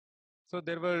So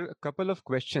there were a couple of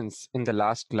questions in the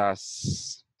last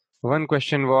class. One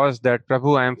question was that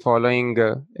Prabhu, I am following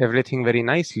everything very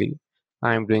nicely.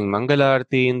 I am doing Mangala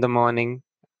Arati in the morning,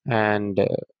 and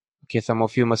okay, some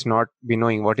of you must not be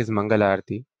knowing what is Mangala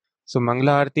Arati. So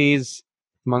Mangala Arati is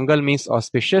Mangal means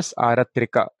auspicious,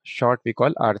 Aratrika, short we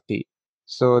call Arti.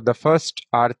 So the first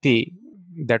Arti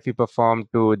that we perform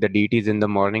to the deities in the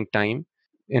morning time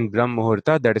in Brahm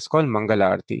Muhurta, that is called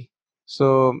Mangala Arati.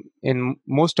 So in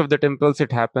most of the temples,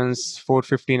 it happens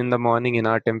 4:15 in the morning in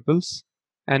our temples,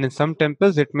 and in some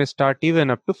temples, it may start even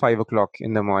up to 5 o'clock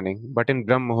in the morning. But in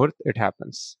Brahm Muhurt, it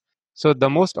happens. So the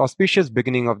most auspicious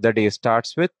beginning of the day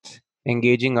starts with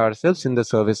engaging ourselves in the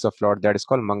service of Lord. That is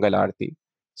called Mangal Arati.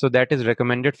 So that is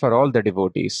recommended for all the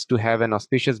devotees to have an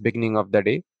auspicious beginning of the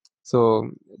day.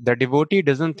 So the devotee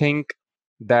doesn't think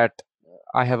that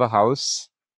I have a house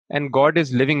and God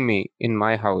is living me in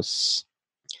my house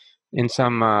in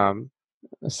some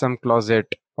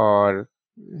closet or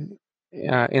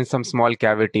in some small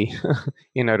cavity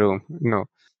in a room. No.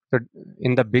 So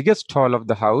in the biggest hall of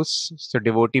the house, so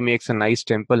devotee makes a nice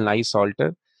temple, nice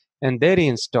altar, and there he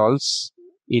installs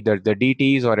either the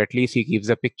deities or at least he keeps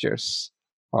the pictures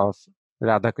of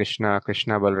Radha Krishna,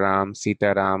 Krishna Balram,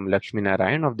 Sita Ram, Lakshmi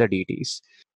Narayan of the deities.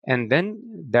 And then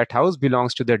that house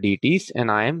belongs to the deities, and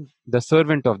I am the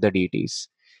servant of the deities.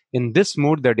 In this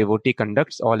mood, the devotee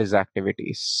conducts all his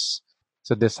activities.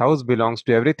 So this house belongs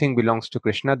to everything belongs to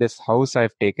Krishna. This house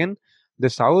I've taken.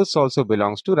 This house also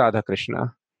belongs to Radha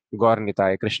Krishna, Gaur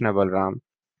Nitai, Krishna Balram.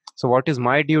 So what is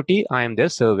my duty? I am their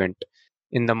servant.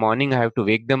 In the morning, I have to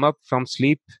wake them up from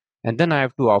sleep, and then I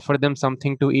have to offer them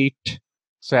something to eat.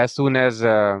 So as soon as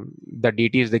the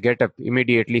deities they get up,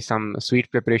 immediately some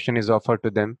sweet preparation is offered to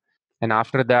them, and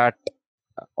after that,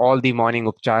 all the morning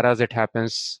upcharas it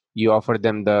happens. You offer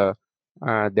them their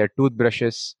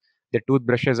toothbrushes. The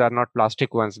toothbrushes are not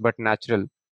plastic ones, but natural.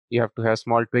 You have to have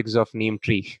small twigs of neem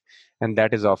tree, and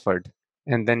that is offered.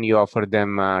 And then you offer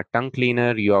them tongue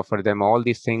cleaner. You offer them all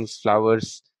these things,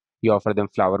 flowers. You offer them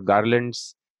flower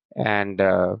garlands, and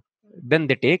then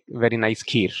they take very nice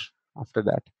kheer after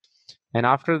that. And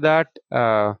after that,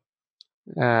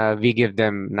 we give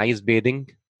them nice bathing,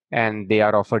 and they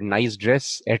are offered nice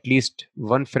dress, at least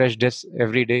one fresh dress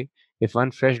every day. If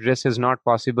one fresh dress is not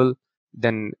possible,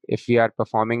 then if we are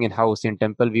performing in house, in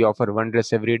temple we offer one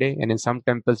dress every day, and in some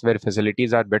temples where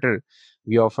facilities are better,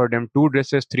 we offer them two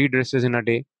dresses, three dresses in a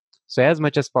day. So as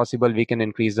much as possible we can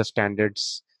increase the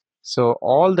standards. So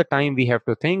all the time we have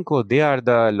to think, oh, they are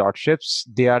the lordships,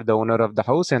 they are the owner of the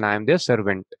house, and I am their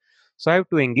servant. So I have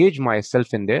to engage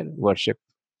myself in their worship.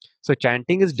 So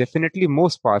chanting is definitely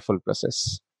most powerful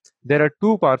process. There are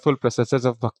two powerful processes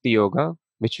of Bhakti Yoga,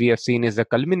 which we have seen is the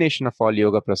culmination of all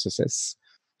yoga processes.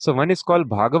 So one is called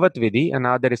Bhagavat Vidhi,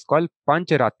 another is called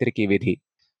Pancharatriki Vidhi.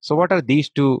 So what are these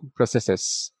two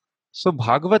processes? So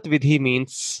Bhagavat Vidhi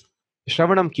means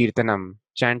Shravanam Kirtanam,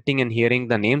 chanting and hearing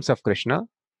the names of Krishna,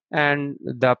 and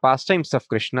the pastimes of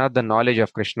Krishna, the knowledge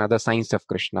of Krishna, the science of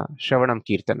Krishna, Shravanam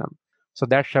Kirtanam. So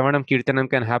that Shravanam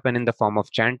Kirtanam can happen in the form of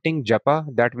chanting, japa,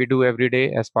 that we do every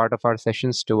day as part of our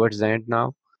sessions towards the end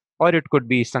now. Or it could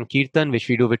be Sankirtan, which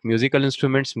we do with musical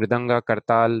instruments, Mridanga,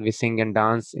 Kartal, we sing and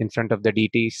dance in front of the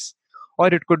deities. Or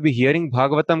it could be hearing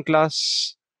Bhagavatam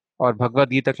class or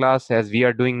Bhagavad Gita class as we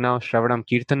are doing now, Shravanam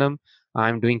Kirtanam. I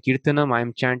am doing Kirtanam, I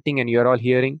am chanting, and you are all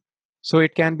hearing. So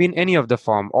it can be in any of the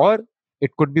form. Or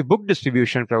it could be book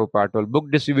distribution, Prabhupada told.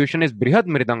 Book distribution is Brihad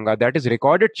Mridanga, that is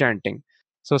recorded chanting.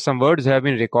 So some words have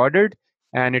been recorded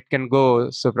and it can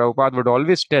go. So Prabhupada would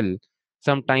always tell,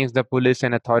 sometimes the police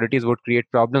and authorities would create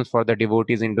problems for the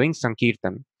devotees in doing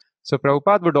Sankirtan. So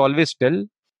Prabhupada would always tell,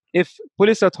 if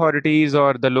police authorities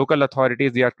or the local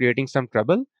authorities, they are creating some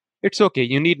trouble, it's okay.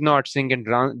 You need not sing and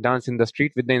dance in the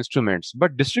street with the instruments,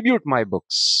 but distribute my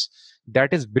books.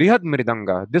 That is Brihad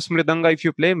Mridanga. This Mridanga, if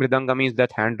you play, Mridanga means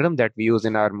that hand drum that we use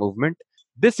in our movement.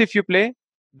 This, if you play,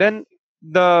 then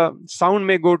the sound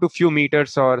may go to few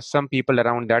meters or some people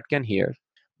around that can hear.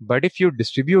 But if you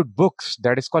distribute books,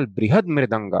 that is called Brihad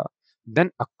Mridanga, then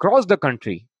across the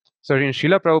country. So in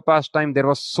Srila Prabhupada's time, there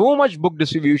was so much book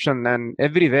distribution, and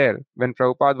everywhere when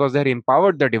Prabhupada was there, he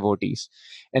empowered the devotees.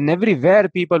 And everywhere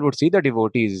people would see the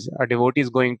devotees. A devotee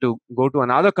is going to go to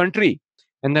another country.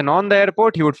 And then on the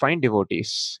airport, he would find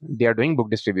devotees. They are doing book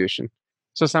distribution.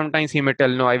 So sometimes he may tell,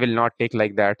 no, I will not take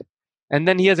like that. And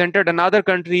then he has entered another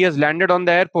country, he has landed on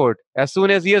the airport. As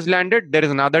soon as he has landed, there is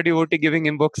another devotee giving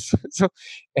him books. So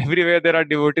everywhere there are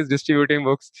devotees distributing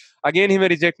books. Again, he may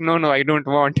reject, no, no, I don't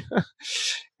want.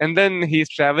 And then he's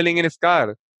traveling in his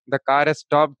car. The car has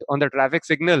stopped on the traffic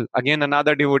signal. Again,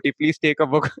 another devotee, please take a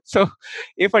book. So,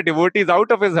 if a devotee is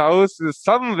out of his house,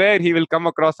 somewhere he will come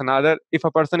across another. If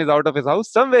a person is out of his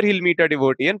house, somewhere he'll meet a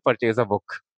devotee and purchase a book.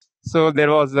 So,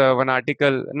 there was one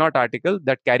article, not article,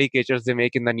 that caricatures they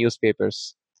make in the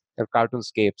newspapers, or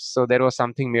cartoonscapes. So, there was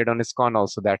something made on ISKCON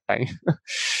also that time.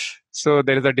 So,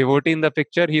 there is a devotee in the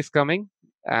picture, he's coming,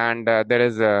 and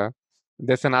there's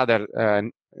another,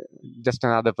 just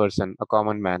another person, a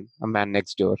common man, a man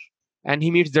next door, and he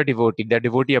meets the devotee. The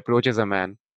devotee approaches a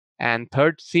man, and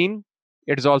third scene,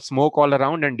 it's all smoke all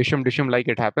around and dishum dishum like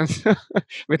it happens.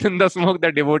 Within the smoke,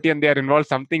 the devotee and they are involved.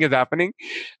 Something is happening,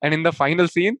 and in the final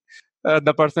scene,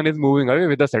 the person is moving away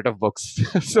with a set of books.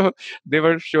 So they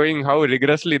were showing how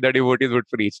rigorously the devotees would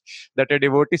preach. That a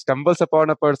devotee stumbles upon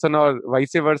a person or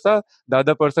vice versa, the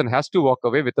other person has to walk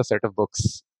away with a set of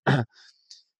books.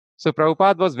 So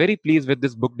Prabhupada was very pleased with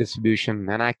this book distribution,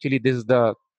 and actually, this is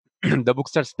the the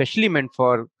books are specially meant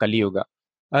for Kali Yuga.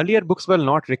 Earlier books were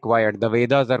not required. The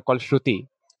Vedas are called Shruti.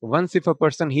 Once if a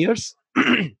person hears,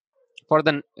 for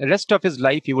the rest of his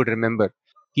life, he would remember,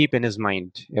 keep in his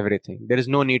mind everything. There is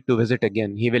no need to visit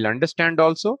again. He will understand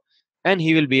also, and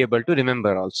he will be able to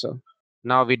remember also.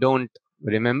 Now we don't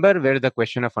remember where the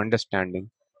question of understanding.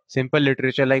 Simple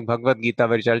literature like Bhagavad Gita,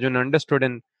 which Arjuna understood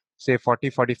in say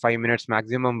 40-45 minutes,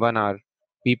 maximum 1 hour,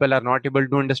 people are not able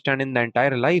to understand in the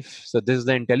entire life. So this is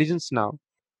the intelligence now.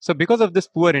 So because of this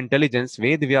poor intelligence,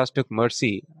 Ved Vyas took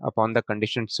mercy upon the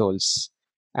conditioned souls.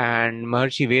 And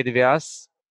Maharshi Ved Vyas,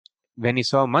 when he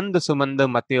saw Manda Sumanda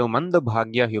Mateo Manda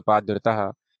Bhagya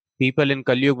Hyupadritaha, people in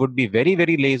Kali Yuga would be very,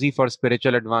 very lazy for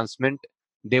spiritual advancement.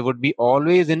 They would be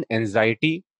always in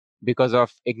anxiety because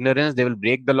of ignorance. They will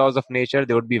break the laws of nature.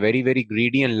 They would be very, very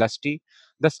greedy and lusty.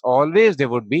 Thus, always they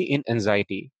would be in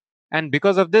anxiety. And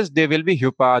because of this, they will be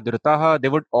Hyupadritaha. They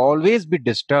would always be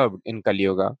disturbed in Kali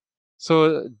Yuga.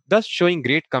 So, thus showing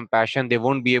great compassion, they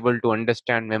won't be able to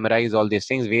understand, memorize all these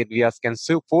things. Ved Vyas can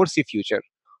foresee future.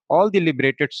 All the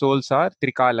liberated souls are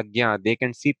Trikalagya. They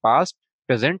can see past,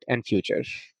 present, and future.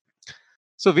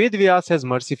 So Ved Vyas has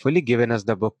mercifully given us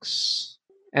the books.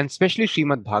 And especially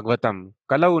Srimad Bhagavatam.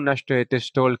 Kalau nashto it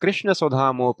is told Krishna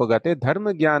Sodhamopagate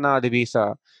Dharma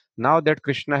Jnana. Now that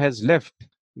Krishna has left,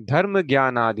 Dharma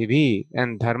Jnana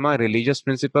and Dharma, religious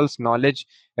principles, knowledge,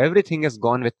 everything has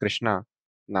gone with Krishna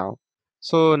now.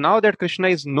 So now that Krishna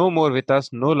is no more with us,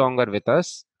 no longer with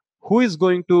us, who is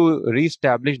going to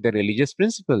re-establish the religious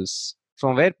principles?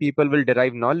 From where people will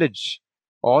derive knowledge?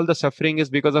 All the suffering is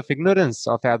because of ignorance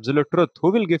of absolute truth.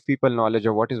 Who will give people knowledge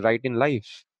of what is right in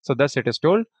life? So thus it is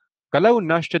told, Kalau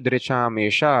nashta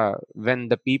mesha, when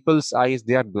the people's eyes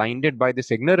they are blinded by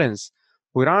this ignorance,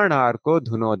 Purana arko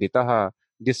dhunoditaha,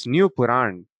 this new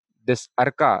Puran, this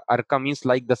Arka means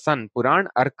like the sun, Puran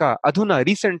Arka, Adhuna,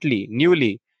 recently,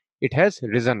 newly, it has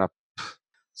risen up.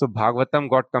 So Bhagavatam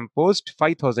got composed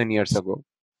 5000 years ago.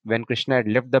 When Krishna had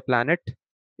left the planet,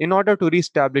 in order to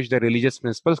re-establish the religious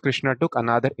principles, Krishna took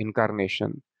another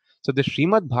incarnation. So the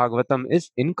Srimad Bhagavatam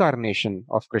is incarnation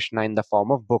of Krishna in the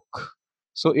form of book.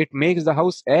 So it makes the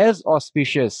house as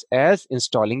auspicious as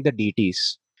installing the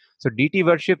deities. So deity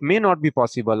worship may not be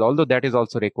possible, although that is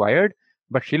also required.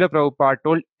 But Srila Prabhupada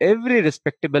told every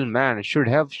respectable man should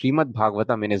have Srimad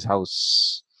Bhagavatam in his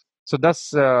house. So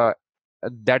thus,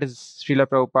 that is Srila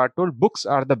Prabhupada told, books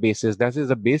are the basis. That is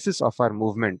the basis of our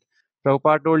movement.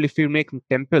 Prabhupada told if you make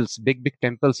temples, big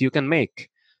temples you can make.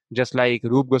 Just like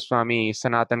Rup Goswami,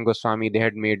 Sanatan Goswami, they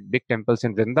had made big temples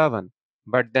in Vrindavan.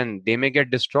 But then they may get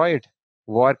destroyed.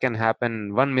 War can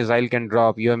happen. One missile can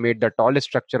drop. You have made the tallest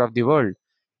structure of the world.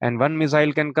 And one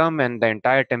missile can come and the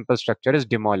entire temple structure is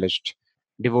demolished.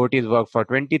 Devotees work for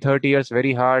 20, 30 years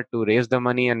very hard to raise the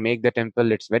money and make the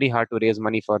temple. It's very hard to raise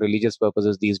money for religious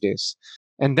purposes these days.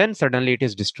 And then suddenly it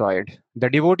is destroyed. The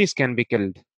devotees can be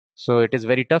killed. So it is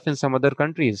very tough in some other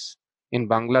countries. In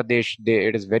Bangladesh,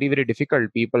 it is very, very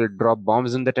difficult. People drop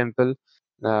bombs in the temple.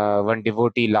 One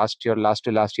devotee last to last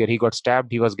year, he got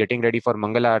stabbed. He was getting ready for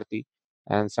Mangala Arati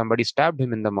and somebody stabbed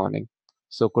him in the morning.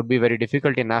 So could be very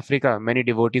difficult. In Africa, many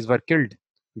devotees were killed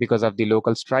because of the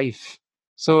local strife.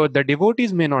 So the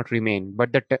devotees may not remain,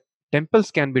 but the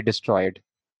temples can be destroyed.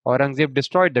 Aurangzeb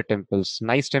destroyed the temples.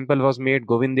 Nice temple was made,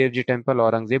 Govind Dev Ji temple,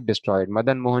 Aurangzeb destroyed.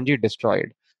 Madan Mohan Ji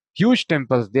destroyed. Huge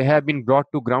temples, they have been brought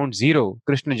to ground zero.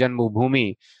 Krishna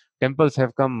Janmabhoomi, temples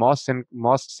have come,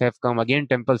 mosques have come, again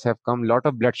temples have come, lot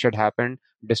of bloodshed happened,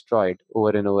 destroyed over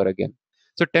and over again.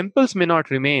 So temples may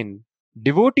not remain,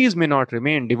 devotees may not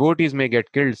remain, devotees may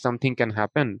get killed, something can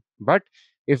happen. But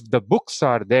if the books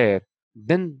are there,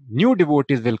 then new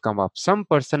devotees will come up. Some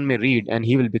person may read and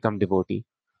he will become devotee.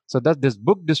 So thus this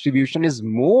book distribution is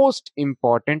most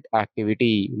important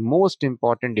activity, most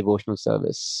important devotional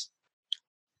service.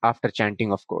 After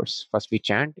chanting, of course. First we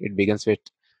chant, it begins with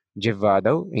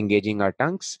Jivvadav, engaging our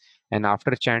tongues. And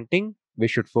after chanting, we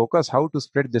should focus how to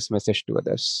spread this message to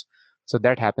others. So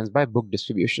that happens by book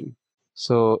distribution.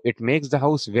 So it makes the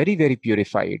house very, very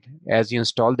purified. As you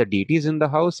install the deities in the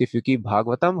house, if you keep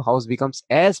Bhagavatam, house becomes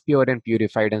as pure and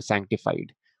purified and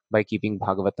sanctified by keeping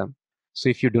Bhagavatam. So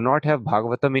if you do not have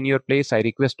Bhagavatam in your place, I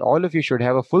request all of you should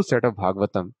have a full set of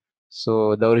Bhagavatam.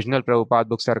 So the original Prabhupada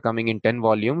books are coming in 10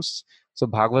 volumes. So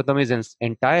Bhagavatam is an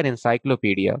entire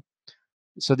encyclopedia.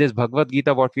 So this Bhagavad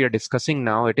Gita, what we are discussing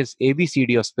now, it is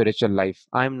ABCD of spiritual life.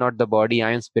 I am not the body,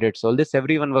 I am spirit, soul. This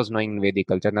everyone was knowing in Vedic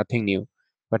culture, nothing new.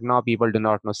 But now people do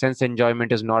not know. Sense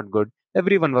enjoyment is not good.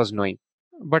 Everyone was knowing.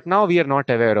 But now we are not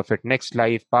aware of it. Next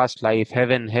life, past life,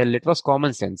 heaven, hell, it was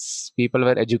common sense. People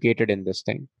were educated in this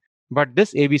thing. But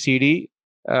this ABCD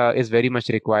is very much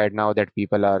required now that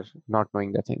people are not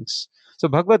knowing the things. So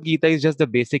Bhagavad Gita is just the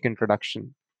basic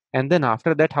introduction. And then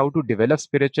after that, how to develop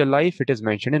spiritual life, it is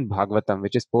mentioned in Bhagavatam,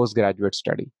 which is postgraduate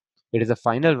study. It is a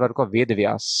final work of Ved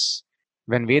Vyas.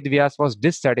 When Ved Vyas was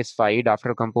dissatisfied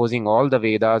after composing all the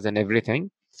Vedas and everything,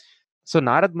 so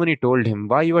Narad Muni told him,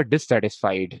 why you are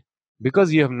dissatisfied?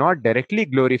 Because you have not directly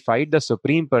glorified the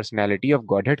Supreme Personality of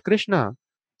Godhead Krishna.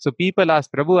 So people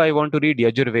ask, Prabhu, I want to read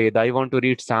Yajurveda, I want to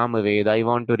read Samaveda, I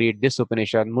want to read this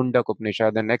Upanishad, Mundak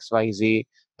Upanishad, and XYZ,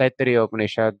 Taittiriya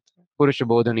Upanishad,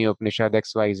 Purushabodhani Upanishad,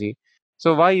 XYZ.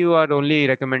 So why you are only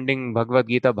recommending Bhagavad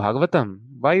Gita Bhagavatam?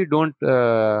 Why you don't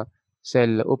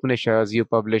sell Upanishads, you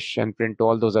publish and print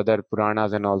all those other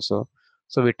Puranas and also?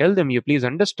 So we tell them, you please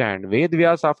understand, Ved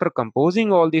Vyas, after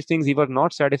composing all these things, he was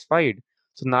not satisfied.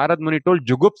 So Narad Muni told,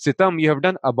 Jugup Sitam, you have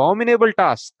done abominable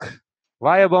task.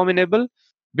 Why abominable?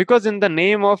 Because in the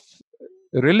name of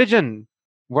religion,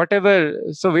 whatever,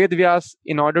 so Ved Vyas,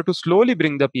 in order to slowly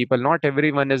bring the people, not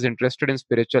everyone is interested in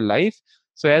spiritual life.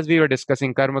 So as we were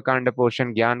discussing, Karma Kanda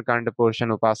portion, Gyan Kanda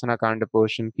portion, Upasana Kanda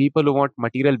portion, people who want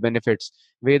material benefits,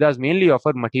 Vedas mainly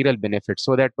offer material benefits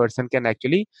so that person can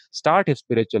actually start his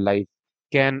spiritual life,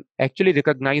 can actually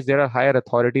recognize there are higher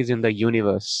authorities in the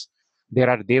universe. There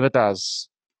are devatas.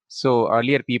 So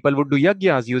earlier people would do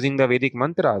yagyas using the Vedic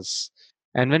mantras.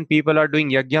 And when people are doing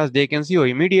yagyas, they can see, oh,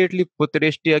 immediately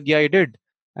Putreshti yagya I did.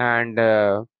 And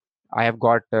I have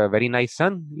got a very nice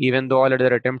son, even though all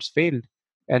other attempts failed.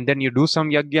 And then you do some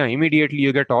yagya, immediately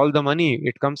you get all the money,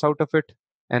 it comes out of it.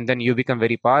 And then you become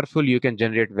very powerful, you can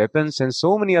generate weapons and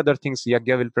so many other things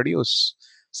yagya will produce.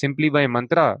 Simply by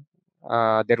mantra,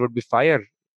 there would be fire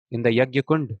in the Yagya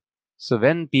Kund. So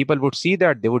when people would see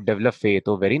that, they would develop faith.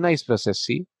 Oh, very nice process.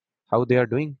 See how they are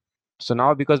doing. So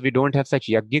now, because we don't have such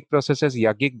Yaggic processes,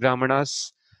 Yaggic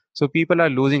Brahmanas, so people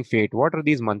are losing faith. What are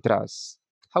these mantras?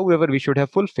 However, we should have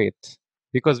full faith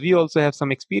because we also have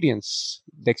some experience.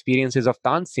 The experiences of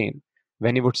Tansen.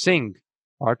 When he would sing,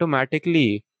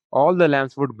 automatically all the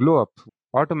lamps would glow up.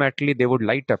 Automatically they would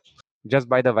light up just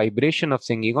by the vibration of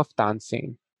singing of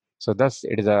Tansen. So thus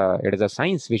it is a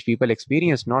science which people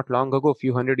experienced not long ago,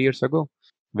 few hundred years ago.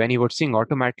 When he would sing,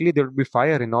 automatically there would be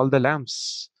fire in all the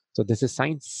lamps. So this is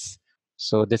science.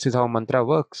 So this is how mantra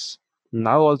works.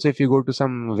 Now also if you go to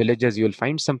some villages, you will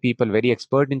find some people very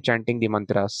expert in chanting the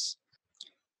mantras.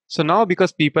 So now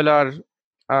because people are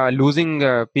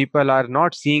people are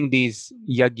not seeing these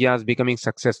yagyas becoming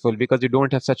successful because you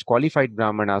don't have such qualified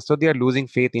brahmanas. So they are losing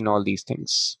faith in all these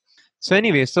things. So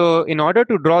anyway, so in order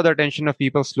to draw the attention of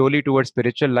people slowly towards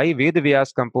spiritual life, Ved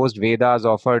Vyas composed Vedas,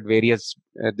 offered various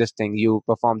this thing. You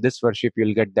perform this worship,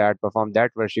 you'll get that. Perform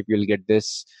that worship, you'll get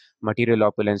this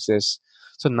material opulences.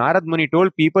 So Narad Muni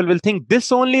told people will think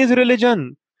this only is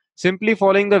religion, simply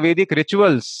following the Vedic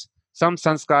rituals, some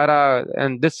sanskara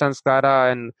and this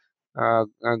sanskara and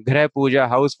greh puja,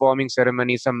 house warming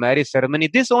ceremony, some marriage ceremony.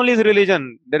 This only is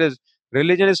religion.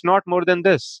 Religion is not more than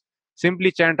this.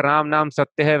 Simply chant Ram Nam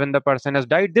Satya Hai when the person has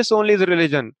died. This only is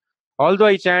religion. Although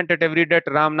I chant at every death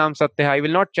Ram Nam Satya Hai, I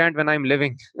will not chant when I am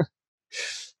living.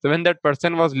 So when that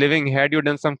person was living, had you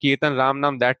done some Kirtan Ram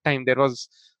Nam that time, there was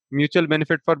mutual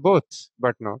benefit for both.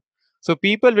 But no. So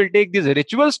people will take these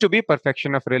rituals to be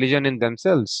perfection of religion in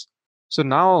themselves. So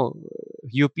now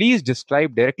you please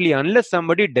describe directly, unless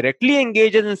somebody directly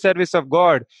engages in service of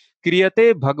God,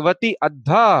 Kriyate Bhagavati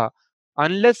Adha,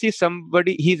 unless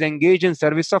he's engaged in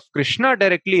service of Krishna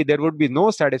directly, there would be no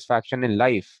satisfaction in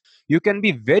life. You can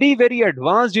be very, very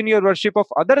advanced in your worship of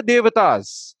other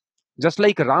devatas. Just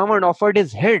like Ravan offered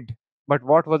his head, but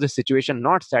what was the situation?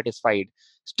 Not satisfied.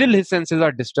 Still his senses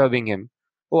are disturbing him.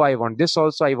 Oh, I want this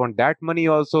also, I want that money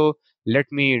also. Let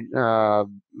me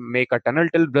make a tunnel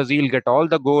till Brazil, get all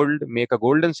the gold, make a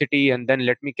golden city, and then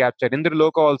let me capture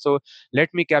Indraloka also. Let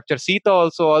me capture Sita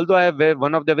also. Although I have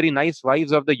one of the very nice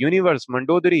wives of the universe,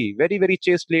 Mandodari, very, very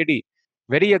chaste lady,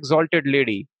 very exalted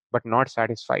lady, but not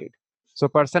satisfied. So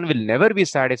person will never be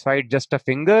satisfied. Just a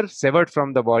finger severed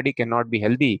from the body cannot be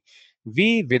healthy.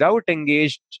 We, without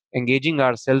engaging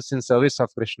ourselves in service of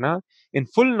Krishna, in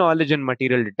full knowledge and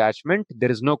material detachment,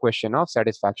 there is no question of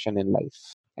satisfaction in life.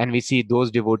 And we see those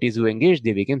devotees who engage,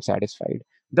 they became satisfied.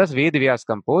 Thus, Ved Vyas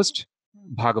composed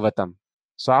Bhagavatam.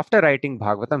 So, after writing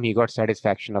Bhagavatam, he got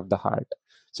satisfaction of the heart.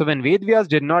 So, when Ved Vyas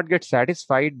did not get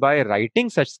satisfied by writing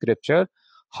such scripture,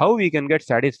 how we can get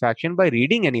satisfaction by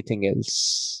reading anything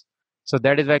else? So,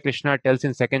 that is why Krishna tells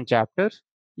in second chapter,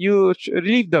 you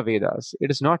read the Vedas. It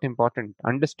is not important.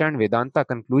 Understand Vedanta,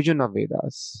 conclusion of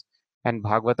Vedas. And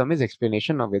Bhagavatam is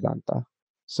explanation of Vedanta.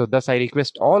 So, thus, I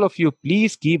request all of you,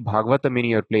 please keep Bhagavatam in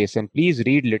your place and please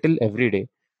read little every day.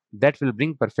 That will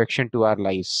bring perfection to our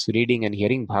lives. Reading and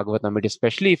hearing Bhagavatam, it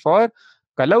especially for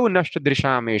Kalau Nashta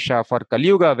Drishamesha, for Kali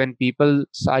Yuga, when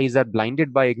people's eyes are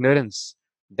blinded by ignorance,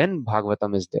 then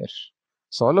Bhagavatam is there.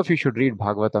 So, all of you should read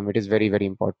Bhagavatam. It is very, very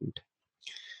important.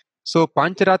 So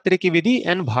Pancharatri ki Vidhi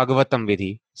and Bhagavatam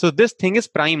Vidhi. So this thing is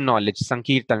prime knowledge.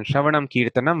 Sankirtan, Shravanam,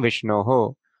 Kirtanam,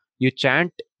 Vishnoho. You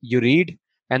chant, you read,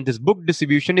 and this book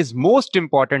distribution is most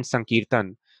important,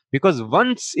 Sankirtan. Because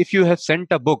once if you have sent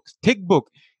a book, thick book,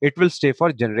 it will stay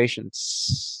for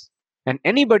generations. And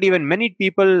anybody, when many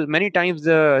people, many times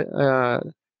the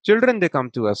children, they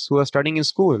come to us who are studying in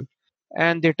school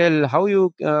and they tell how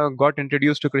you got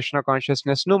introduced to Krishna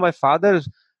consciousness. No, my father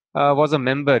was a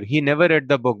member. He never read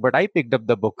the book, but I picked up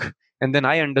the book and then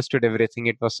I understood everything.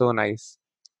 It was so nice.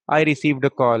 I received a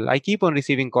call. I keep on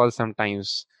receiving calls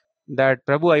sometimes that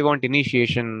Prabhu, I want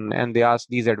initiation, and they ask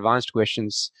these advanced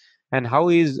questions. And how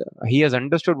is he has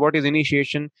understood what is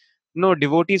initiation? No,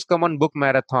 devotees come on book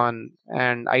marathon,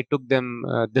 and I took them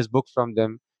this book from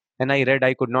them, and I read.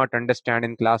 I could not understand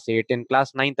in class 8. In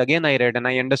class ninth, again I read, and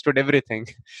I understood everything.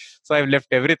 So I've left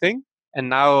everything and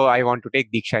now I want to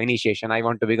take Diksha initiation. I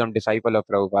want to become disciple of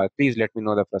Prabhupada. Please let me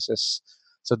know the process.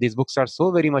 So these books are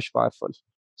so very much powerful.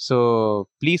 So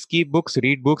please keep books,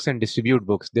 read books, and distribute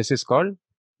books. This is called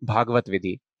Bhagavat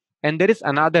Vidhi. And there is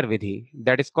another Vidhi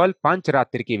that is called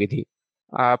Pancharatri ki Vidhi.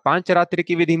 Pancharatri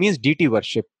ki Vidhi means deity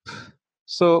worship.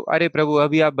 So, Are Prabhu,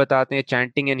 abhi aap batate hain,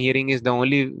 chanting and hearing is the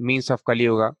only means of Kali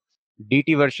Yuga.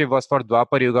 Deity worship was for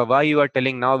Dwapar Yuga. Why you are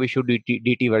telling now we should do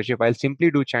deity worship? I'll simply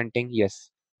do chanting. Yes.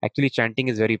 Actually, chanting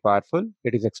is very powerful.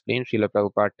 It is explained, Srila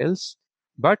Prabhupada tells.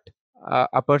 But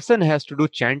a person has to do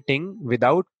chanting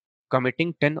without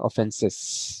committing 10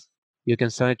 offenses. You can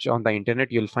search on the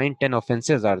internet, you'll find 10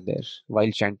 offenses are there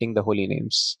while chanting the holy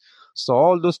names. So,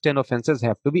 all those 10 offenses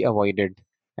have to be avoided,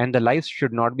 and the life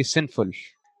should not be sinful.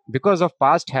 Because of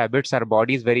past habits, our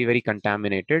body is very, very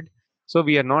contaminated. So,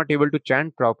 we are not able to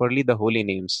chant properly the holy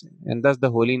names, and thus the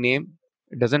holy name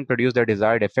doesn't produce the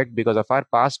desired effect because of our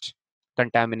past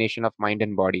contamination of mind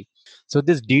and body. So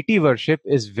this deity worship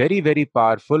is very, very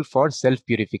powerful for self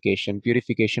purification,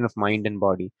 purification of mind and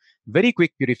body. Very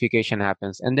quick purification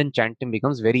happens, and then chanting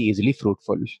becomes very easily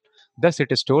fruitful. Thus, it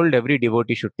is told every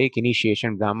devotee should take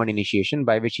initiation, Brahman initiation,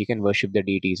 by which he can worship the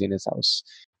deities in his house.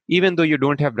 Even though you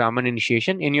don't have Brahman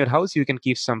initiation in your house, you can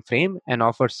keep some frame and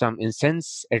offer some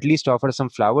incense, at least offer some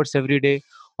flowers every day,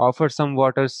 offer some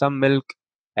water, some milk.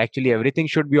 Actually, everything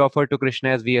should be offered to Krishna,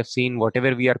 as we have seen,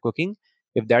 whatever we are cooking.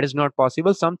 If that is not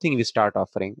possible, something we start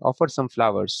offering. Offer some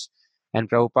flowers. And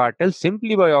Prabhupada tells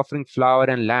simply by offering flower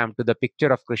and lamp to the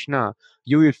picture of Krishna,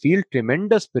 you will feel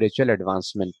tremendous spiritual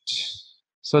advancement.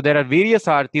 So there are various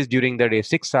artis during the day,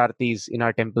 6 artis in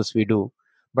our temples we do.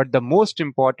 But the most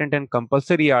important and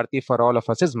compulsory arti for all of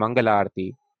us is Mangala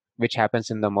Arti, which happens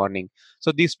in the morning.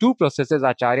 So these two processes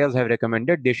Acharyas have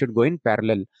recommended they should go in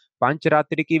parallel.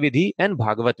 Pancharatri ki Vidhi and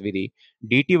Bhagavat Vidhi.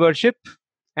 Deity worship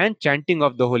and chanting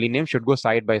of the holy name should go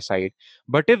side by side.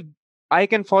 But if I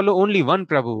can follow only one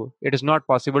Prabhu, it is not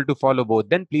possible to follow both,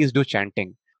 then please do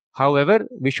chanting. However,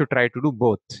 we should try to do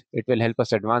both. It will help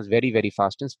us advance very, very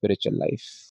fast in spiritual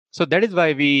life. So that is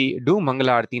why we do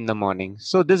Mangala Arati in the morning.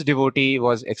 So this devotee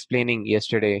was explaining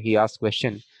yesterday. He asked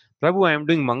question, Prabhu, I am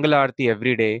doing Mangala Arati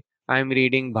every day. I am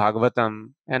reading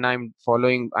Bhagavatam and I am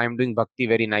doing Bhakti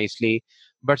very nicely.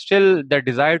 But still the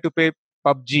desire to play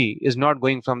PUBG is not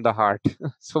going from the heart.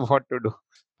 So what to do?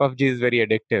 PUBG is very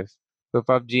addictive. So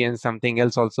PUBG and something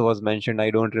else also was mentioned.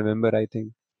 I don't remember, I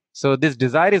think. So this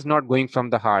desire is not going from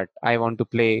the heart. I want to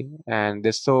play and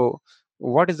this. So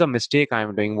what is the mistake I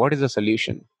am doing? What is the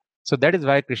solution? So that is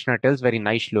why Krishna tells very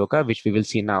nice shloka, which we will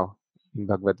see now in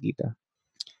Bhagavad Gita.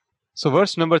 So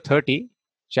verse number 30.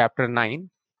 chapter 9.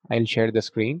 I'll share the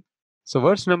screen. So,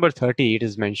 verse number 30, it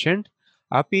is mentioned,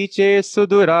 Apiche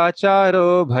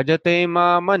suduracharo bhajate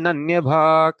mamananya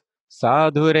bhak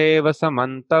sadhureva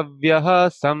samantavyah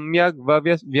samyak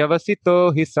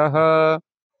vyavasito hi saha.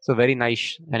 So, very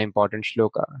nice and important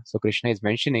shloka. So, Krishna is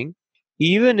mentioning,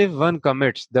 even if one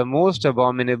commits the most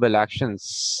abominable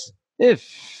actions,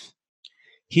 if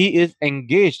he is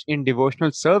engaged in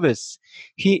devotional service,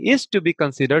 he is to be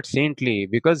considered saintly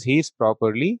because he is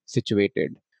properly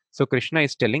situated. So Krishna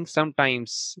is telling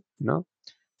sometimes,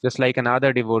 just like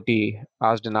another devotee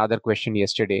asked another question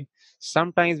yesterday,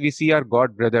 sometimes we see our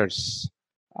God brothers,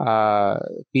 uh,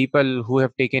 people who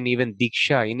have taken even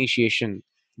Diksha, initiation,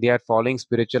 they are following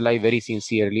spiritual life very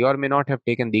sincerely, or may not have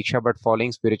taken Diksha but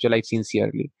following spiritual life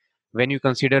sincerely. When you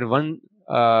consider one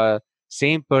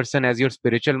same person as your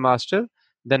spiritual master,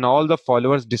 then all the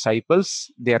followers, disciples,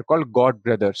 they are called God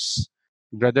brothers.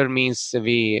 Brother means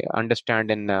we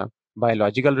understand in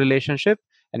biological relationship,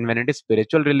 and when it is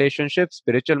spiritual relationship,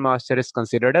 spiritual master is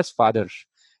considered as father.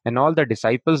 And all the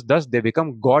disciples, thus, they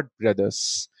become God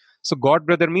brothers. So, God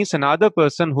brother means another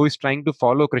person who is trying to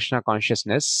follow Krishna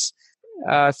consciousness.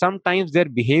 Sometimes their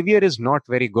behavior is not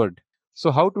very good.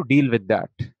 So, how to deal with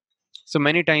that? So,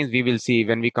 many times we will see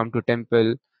when we come to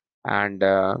temple, and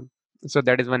so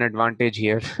that is one advantage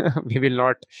here. We will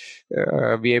not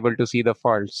be able to see the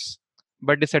faults.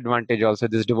 But disadvantage also,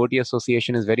 this devotee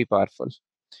association is very powerful.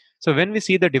 So when we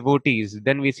see the devotees,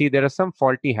 then we see there are some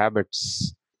faulty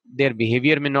habits. Their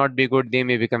behavior may not be good. They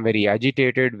may become very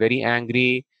agitated, very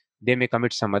angry. They may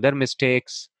commit some other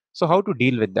mistakes. So how to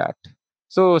deal with that?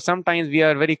 So sometimes we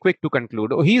are very quick to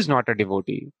conclude, oh, he is not a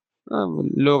devotee.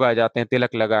 लोग आ जाते हैं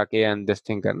तिलक लगा के and this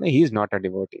thing करने. He is not a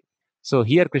devotee. So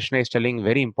here Krishna is telling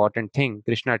very important thing.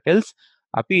 Krishna tells,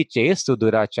 api chestu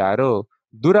duracharo.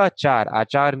 Durachar,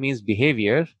 achar means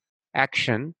behavior,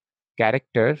 action,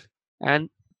 character, and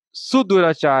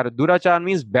Sudurachar. Durachar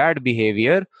means bad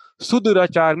behavior.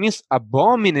 Sudurachar means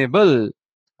abominable.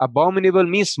 Abominable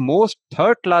means most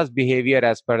third class behavior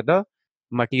as per the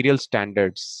material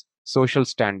standards, social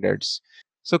standards.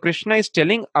 So Krishna is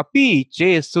telling Api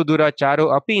che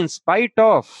Suduracharo Api, in spite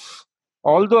of,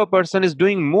 although a person is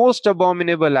doing most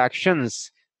abominable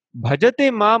actions,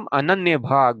 Bhajate Mam Ananya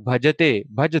Bhag. Bhajate,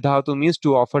 Bhaj Dhatu means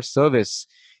to offer service.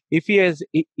 If he is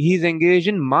engaged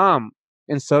in Mam,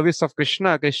 in service of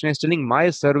Krishna, Krishna is telling my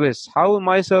service. How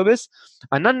my service?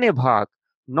 Ananya Bhag.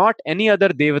 Not any other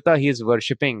devata he is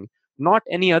worshipping, not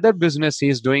any other business he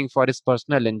is doing for his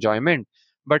personal enjoyment.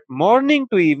 But morning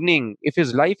to evening, if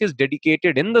his life is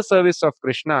dedicated in the service of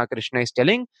Krishna, Krishna is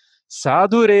telling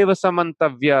Sadhu Reva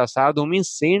Samantavya. Sadhu means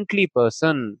saintly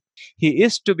person. He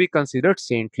is to be considered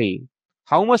saintly.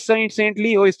 How much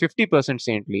saintly? Oh, is 50%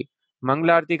 saintly.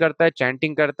 मंगल आरती करता है,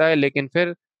 chanting करता है, लेकिन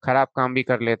फिर खराब काम भी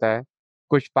कर लेता है.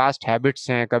 कुछ पास्ट हैबिट्स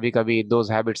हैं, कभी कभी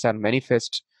those habits are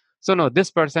manifest. So no,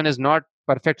 this person is not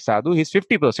perfect sadhu, he's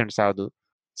 50% sadhu.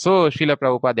 So Srila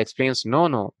Prabhupada explains,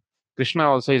 no, Krishna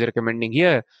also is recommending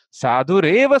here sadhu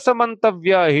reva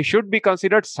samantavya. He should be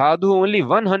considered sadhu only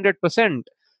 100%.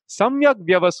 Samyak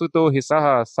vyavasuto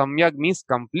hisaha. Samyak means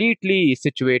completely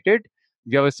situated.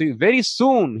 Very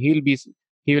soon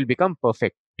he will become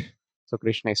perfect. So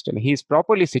Krishna is telling he is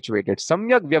properly situated.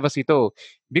 Samyak vyavasito.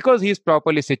 Because he is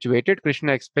properly situated,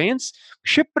 Krishna explains,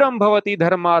 Shipram bhavati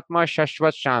dharmatma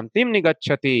shashvat shantim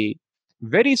nigachati.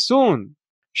 Very soon.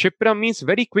 Shipram means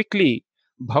very quickly.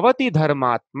 Bhavati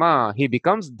dharmatma. He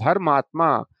becomes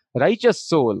dharmatma, righteous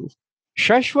soul.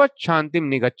 Shashvat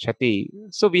shantim nigachati.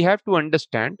 So we have to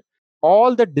understand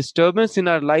all the disturbance in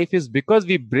our life is because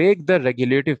we break the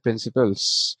regulative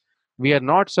principles. We are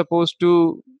not supposed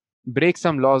to break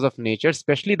some laws of nature,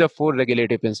 especially the four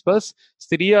regulative principles: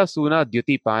 Striya, Suna,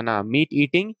 Dyuti, Pana, meat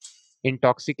eating,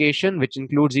 intoxication, which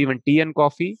includes even tea and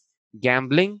coffee,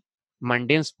 gambling,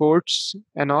 mundane sports,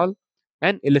 and all,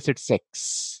 and illicit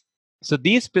sex. So,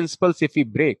 these principles, if we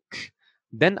break,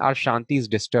 then our Shanti is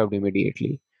disturbed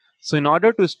immediately. So, in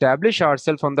order to establish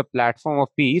ourselves on the platform of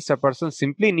peace, a person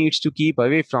simply needs to keep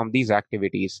away from these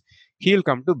activities. He'll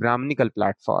come to Brahminical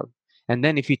platform. And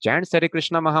then if he chants Hare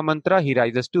Krishna Mahamantra, he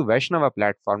rises to Vaishnava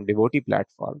platform, devotee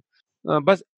platform.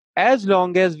 But as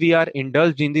long as we are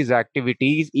indulged in these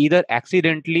activities, either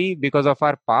accidentally because of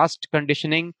our past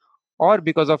conditioning or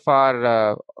because of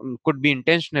our, could be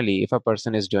intentionally if a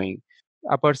person is doing,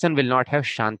 a person will not have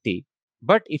Shanti.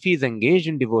 But if he is engaged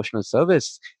in devotional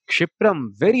service, Kshipram,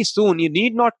 very soon, you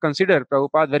need not consider,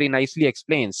 Prabhupada very nicely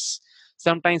explains.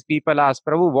 Sometimes people ask,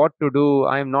 Prabhu, what to do?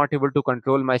 I am not able to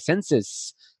control my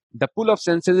senses. The pull of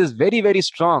senses is very, very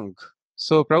strong.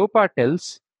 So Prabhupada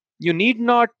tells, you need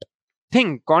not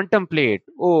think, contemplate.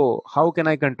 Oh, how can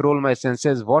I control my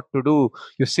senses? What to do?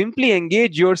 You simply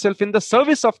engage yourself in the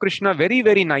service of Krishna very,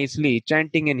 very nicely,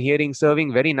 chanting and hearing,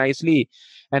 serving very nicely.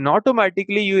 And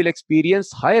automatically you will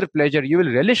experience higher pleasure. You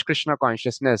will relish Krishna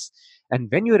consciousness.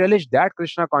 And when you relish that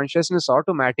Krishna consciousness,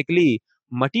 automatically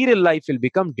material life will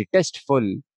become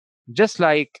detestful. Just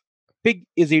like pig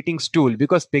is eating stool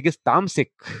because pig is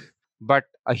tamasic. But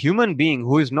a human being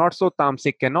who is not so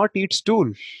tamasic cannot eat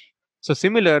stool. So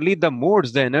similarly, the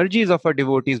modes, the energies of a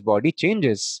devotee's body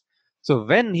changes. So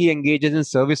when he engages in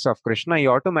service of Krishna, he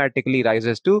automatically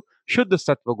rises to Shuddha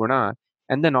Sattva Guna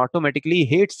and then automatically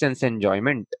hates sense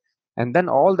enjoyment. And then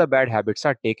all the bad habits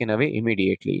are taken away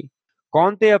immediately.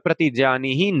 Kaunteya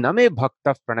pratijanihi name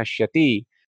bhakta pranashyati.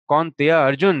 Kaunteya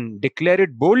Arjun, declare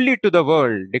it boldly to the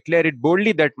world, declare it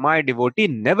boldly that my devotee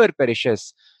never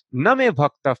perishes. Name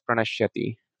bhakta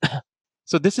pranashyati.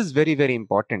 So this is very, very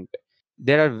important.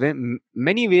 There are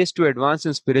many ways to advance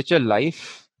in spiritual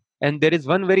life, and there is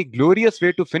one very glorious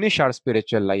way to finish our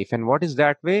spiritual life. And what is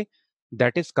that way?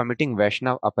 That is committing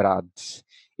Vaishnava aparadhs.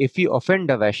 If we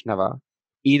offend a Vaishnava,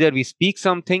 either we speak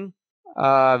something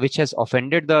which has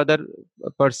offended the other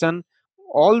person,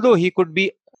 although he could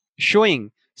be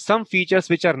showing some features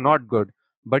which are not good,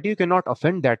 but you cannot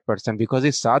offend that person because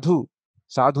he's sadhu.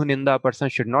 Sadhu ninda a person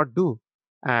should not do.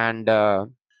 And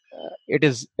it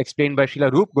is explained by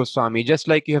Srila Rup Goswami, just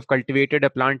like you have cultivated a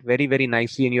plant very, very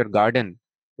nicely in your garden.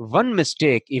 One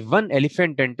mistake, if one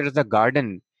elephant enters the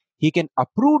garden, he can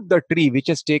uproot the tree which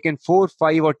has taken 4,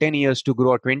 5, or 10 years to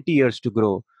grow, or 20 years to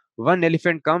grow. One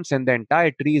elephant comes and the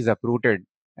entire tree is uprooted,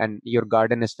 and your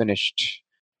garden is finished.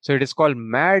 So it is called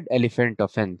mad elephant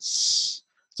offense.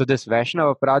 So this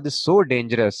Vaishnava Aparadh is so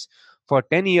dangerous. For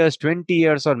 10 years, 20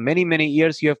 years, or many, many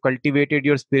years, you have cultivated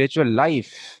your spiritual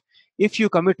life. If you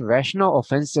commit Vaishnava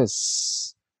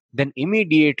offenses, then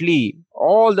immediately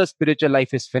all the spiritual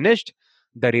life is finished.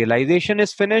 The realization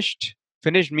is finished.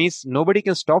 Finished means nobody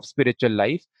can stop spiritual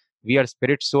life. We are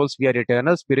spirit souls, we are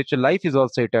eternal. Spiritual life is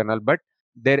also eternal, but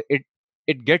there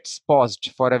it gets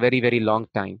paused for a very, very long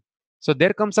time. So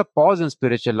there comes a pause in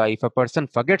spiritual life. A person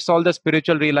forgets all the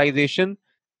spiritual realization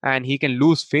and he can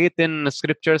lose faith in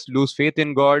scriptures, lose faith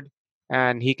in God,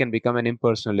 and he can become an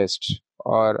impersonalist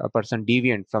or a person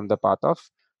deviant from the path of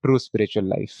true spiritual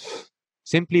life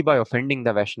simply by offending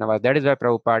the Vaishnava. That is why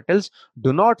Prabhupada tells,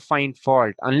 do not find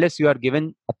fault unless you are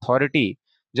given authority.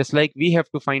 Just like we have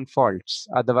to find faults,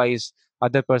 otherwise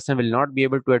other person will not be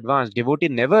able to advance. Devotee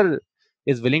never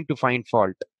is willing to find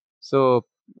fault. So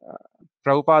uh,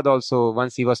 Prabhupada also,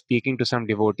 once he was speaking to some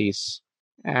devotees,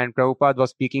 and Prabhupada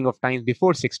was speaking of times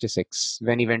before 66,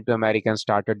 when he went to America and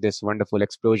started this wonderful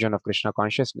explosion of Krishna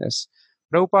consciousness.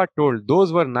 Prabhupada told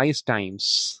those were nice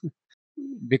times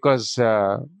because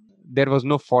there was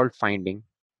no fault finding.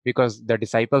 Because the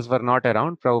disciples were not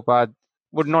around, Prabhupada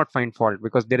would not find fault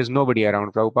because there is nobody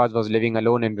around. Prabhupada was living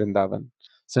alone in Vrindavan.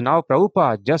 So now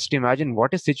Prabhupada, just imagine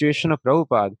what is situation of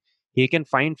Prabhupada. He can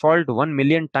find fault 1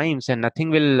 million times and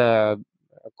nothing will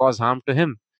cause harm to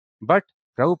him. But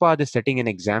Prabhupada is setting an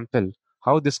example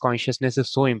how this consciousness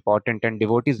is so important, and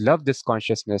devotees love this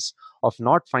consciousness of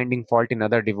not finding fault in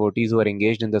other devotees who are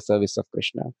engaged in the service of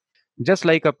Krishna. Just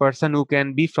like a person who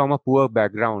can be from a poor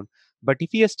background, but if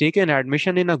he has taken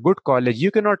admission in a good college,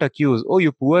 you cannot accuse, oh,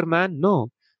 you poor man.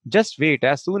 No, just wait.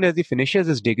 As soon as he finishes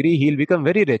his degree, he'll become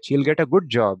very rich. He'll get a good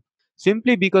job.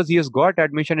 Simply because he has got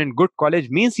admission in good college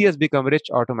means he has become rich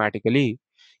automatically.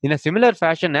 In a similar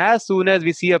fashion, as soon as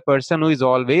we see a person who is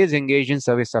always engaged in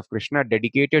service of Krishna,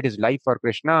 dedicated his life for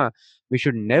Krishna, we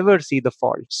should never see the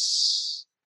faults.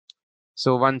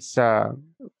 So once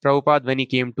Prabhupada, when he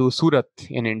came to Surat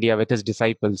in India with his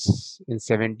disciples in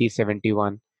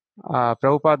 7071,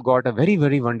 Prabhupada got a very,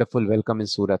 very wonderful welcome in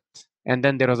Surat. And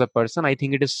then there was a person, I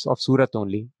think it is of Surat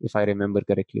only, if I remember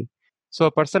correctly. So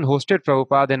a person hosted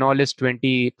Prabhupada and all his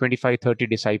 20, 25, 30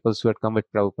 disciples who had come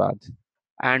with Prabhupada.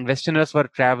 And Westerners were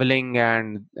traveling,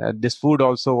 and this food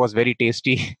also was very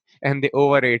tasty, and they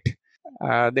overate.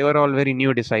 They were all very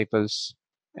new disciples.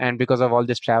 And because of all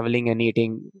this traveling and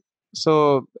eating,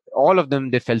 so all of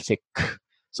them, they fell sick.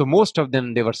 So most of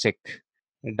them, they were sick.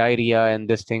 Diarrhea and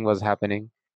this thing was happening.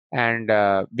 And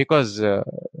because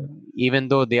even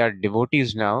though they are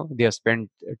devotees now, they have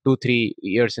spent 2 3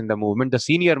 years in the movement. The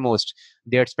senior most,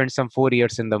 they had spent some 4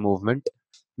 years in the movement.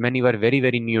 Many were very,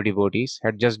 very new devotees,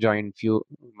 had just joined few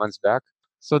months back.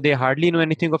 So they hardly know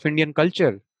anything of Indian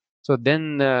culture. So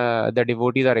then the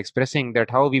devotees are expressing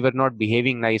that how we were not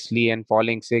behaving nicely and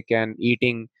falling sick and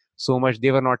eating so much.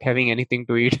 They were not having anything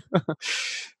to eat.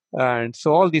 And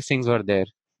so all these things were there.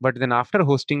 But then after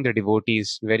hosting the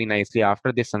devotees very nicely,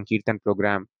 after this Sankirtan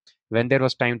program, when there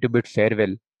was time to bid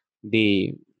farewell,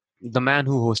 the the man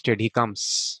who hosted, he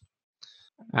comes,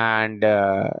 and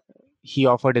he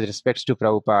offered his respects to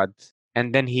Prabhupada.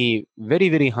 And then he very,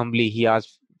 very humbly, he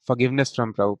asked forgiveness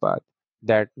from Prabhupada,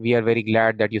 that we are very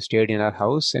glad that you stayed in our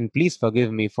house, and please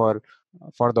forgive me for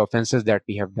the offenses that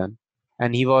we have done.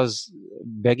 And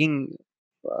begging,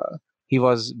 uh, he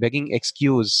was begging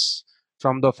excuse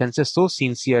from the offenses so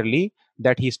sincerely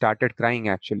that he started crying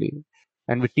actually.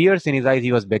 And with tears in his eyes,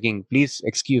 he was begging, please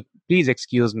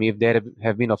excuse me if there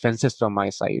have been offenses from my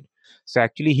side. So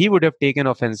actually, he would have taken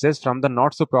offenses from the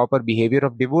not so proper behavior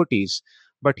of devotees,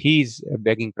 but he's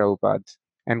begging Prabhupada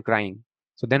and crying.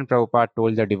 So then Prabhupada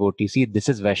told the devotee, see, this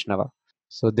is Vaishnava.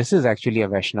 So this is actually a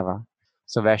Vaishnava.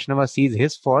 So Vaishnava sees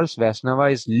his faults. Vaishnava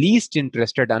is least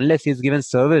interested unless he is given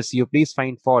service. You please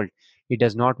find fault. He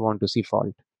does not want to see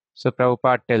fault. So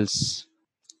Prabhupada tells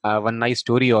one nice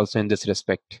story also in this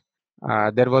respect.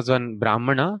 There was one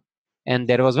Brahmana and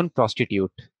there was one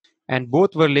prostitute, and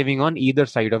both were living on either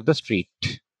side of the street.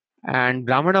 And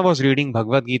Brahmana was reading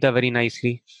Bhagavad Gita very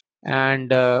nicely,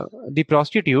 and the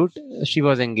prostitute, she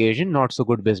was engaged in not so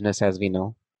good business, as we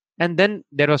know. And then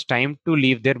there was time to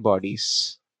leave their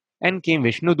bodies, and came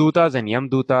Vishnu Dutas and Yam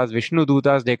Dutas. Vishnu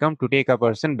Dutas, they come to take a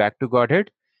person back to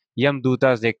Godhead. Yam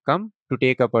Dutas, they come to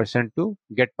take a person to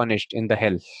get punished in the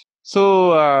hell.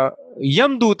 So,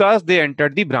 Yam Dutas, they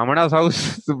entered the Brahmana's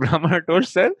house. So Brahmana told,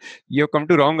 sir, you have come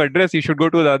to wrong address. You should go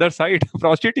to the other side.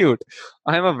 Prostitute.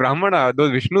 I am a Brahmana.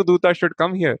 Those Vishnu Dutas should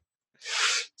come here.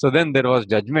 So then there was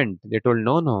judgment. They told,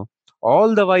 no, no.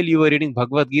 All the while you were reading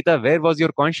Bhagavad Gita, where was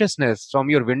your consciousness?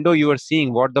 From your window, you were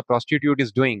seeing what the prostitute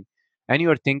is doing. And you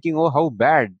are thinking, oh, how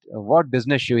bad. What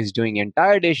business she is doing.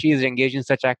 Entire day she is engaged in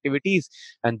such activities.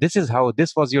 And this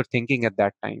was your thinking at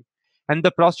that time. And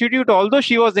the prostitute, although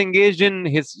she was engaged in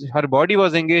her body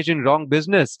was engaged in wrong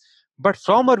business, but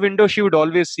from her window she would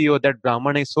always see, oh, that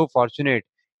Brahmana is so fortunate.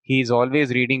 He is always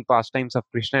reading pastimes of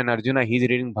Krishna and Arjuna. He's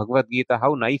reading Bhagavad Gita.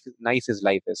 How nice his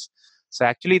life is. So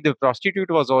actually, the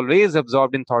prostitute was always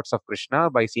absorbed in thoughts of Krishna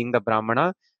by seeing the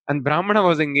Brahmana, and Brahmana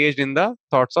was engaged in the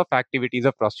thoughts of activities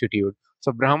of prostitute.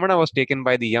 So Brahmana was taken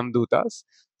by the Yam Dutas,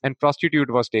 and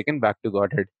prostitute was taken back to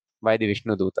Godhead by the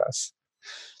Vishnu Dutas.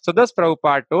 So thus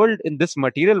Prabhupada told, in this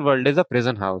material world is a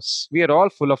prison house. We are all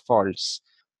full of faults.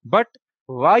 But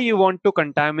why you want to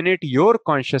contaminate your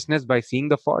consciousness by seeing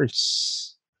the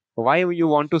faults? Why you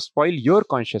want to spoil your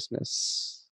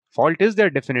consciousness? Fault is there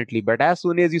definitely, but as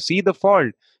soon as you see the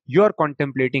fault, you are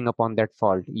contemplating upon that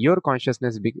fault. Your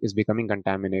consciousness is becoming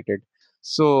contaminated.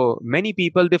 So many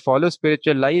people, they follow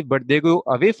spiritual life, but they go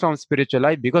away from spiritual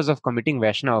life because of committing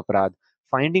Vaishnava Aparadh,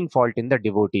 finding fault in the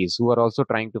devotees who are also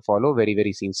trying to follow very,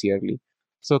 very sincerely.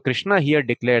 So Krishna here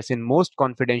declares in most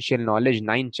confidential knowledge,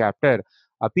 9th chapter,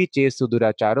 Api ches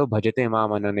suduracharo bhajate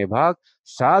mam ananebhag,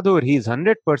 sadhur, he is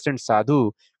 100%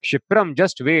 sadhu, Shipram,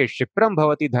 just wait, Shipram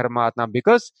bhavati dharmatna,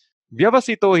 because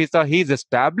Vyavasito he is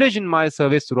established in my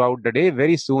service throughout the day,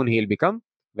 very soon he'll become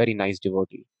very nice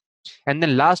devotee. And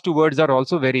then last two words are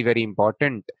also very, very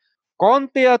important.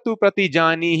 Kaunteya tu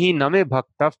pratijanihi name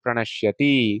bhaktav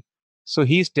pranashyati. So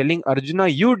he's telling Arjuna,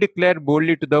 you declare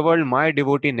boldly to the world, my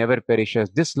devotee never perishes.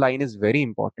 This line is very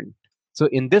important. So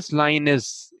in this line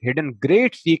is hidden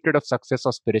great secret of success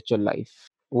of spiritual life.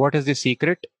 What is the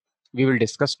secret? We will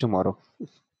discuss tomorrow.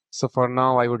 So for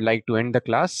now, I would like to end the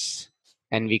class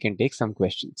and we can take some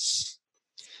questions.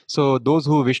 So those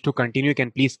who wish to continue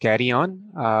can please carry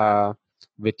on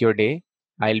with your day.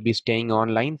 I'll be staying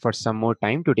online for some more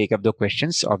time to take up the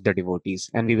questions of the devotees,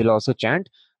 and we will also chant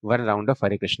one round of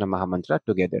Hare Krishna Mahamantra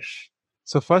together.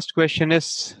 So first question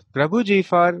is, Prabhuji,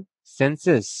 for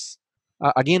senses.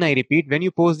 Again, I repeat, when you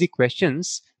post the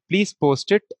questions, please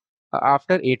post it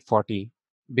after 8:40,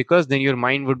 because then your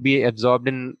mind would be absorbed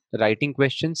in writing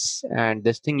questions, and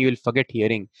this thing you will forget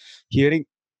hearing. Hearing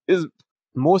is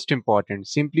most important.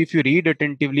 Simply, if you read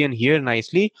attentively and hear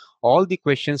nicely, all the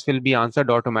questions will be answered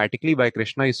automatically by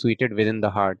Krishna is seated within the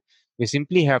heart. We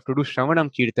simply have to do Shravanam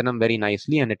Kirtanam very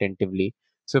nicely and attentively.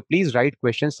 So please write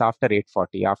questions after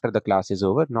 8:40, after the class is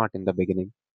over, not in the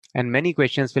beginning. And many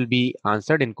questions will be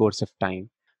answered in course of time.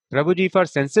 Prabhuji, for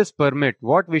senses permit,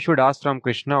 what we should ask from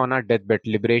Krishna on our deathbed?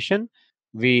 Liberation.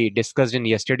 We discussed in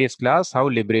yesterday's class how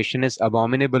liberation is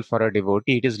abominable for a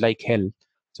devotee. It is like hell.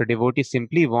 So devotee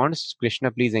simply wants, Krishna,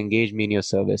 please engage me in your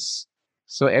service.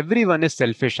 So everyone is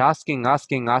selfish, asking.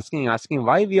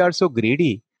 Why we are so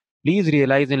greedy? Please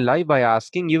realize in life, by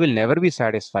asking, you will never be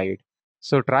satisfied.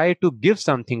 So try to give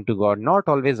something to God, not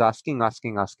always asking.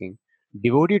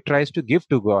 Devotee tries to give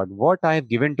to God what I have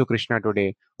given to Krishna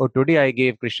today. Or today I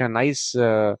gave Krishna nice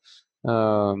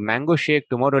mango shake.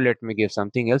 Tomorrow, let me give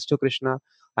something else to Krishna.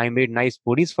 I made nice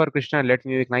puris for Krishna. Let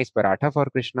me make nice paratha for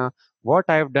Krishna. What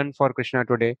I have done for Krishna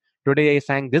today. Today I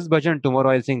sang this bhajan.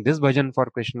 Tomorrow I'll sing this bhajan for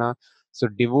Krishna. So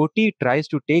devotee tries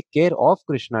to take care of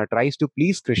Krishna, tries to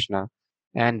please Krishna.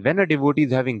 And when a devotee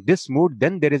is having this mood,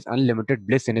 then there is unlimited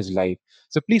bliss in his life.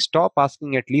 So please stop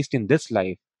asking, at least in this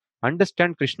life.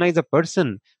 Understand Krishna is a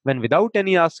person. When without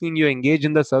any asking you engage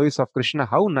in the service of Krishna,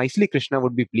 how nicely Krishna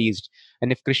would be pleased.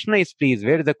 And if Krishna is pleased,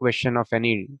 where is the question of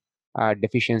any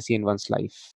deficiency in one's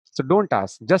life? So don't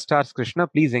ask. Just ask Krishna,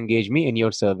 please engage me in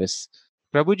your service.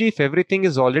 Prabhuji, if everything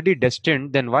is already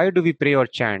destined, then why do we pray or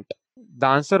chant? The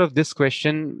answer of this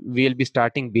question, we'll be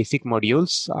starting basic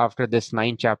modules after this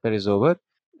 9th chapter is over.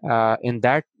 In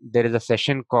that, there is a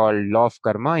session called Law of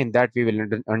Karma. In that, we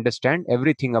will understand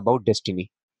everything about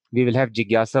destiny. We will have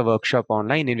Jigyasa workshop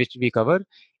online in which we cover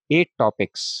 8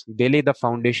 topics. They lay the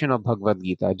foundation of Bhagavad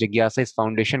Gita. Jigyasa is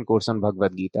foundation course on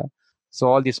Bhagavad Gita. So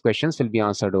all these questions will be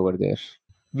answered over there.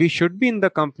 We should be in the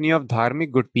company of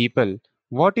dharmic good people.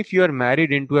 What if you are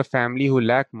married into a family who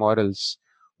lack morals?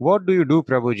 What do you do,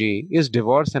 Prabhuji? Is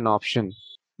divorce an option?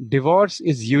 Divorce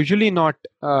is usually not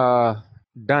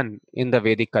done in the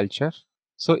Vedic culture.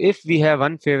 So if we have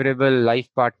unfavorable life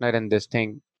partner in this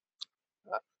thing,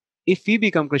 if we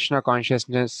become Krishna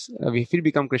consciousness, if we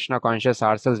become Krishna conscious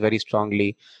ourselves very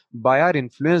strongly, by our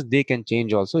influence, they can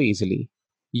change also easily.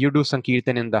 You do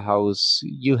Sankirtan in the house,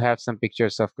 you have some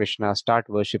pictures of Krishna, start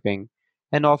worshipping,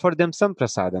 and offer them some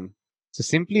prasadam. So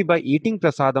simply by eating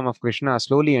prasadam of Krishna,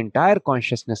 slowly entire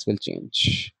consciousness will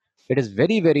change. It is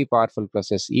very, very powerful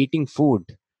process, eating food.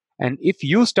 And if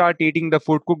you start eating the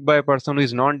food cooked by a person who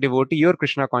is non-devotee, your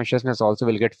Krishna consciousness also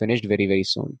will get finished very, very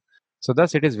soon. So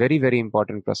thus it is very, very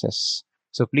important process.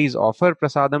 So please offer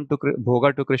prasadam to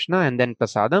bhoga to Krishna, and then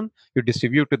prasadam you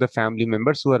distribute to the family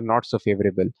members who are not so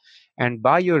favorable. And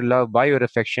by your love, by your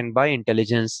affection, by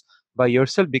intelligence, by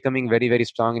yourself becoming very, very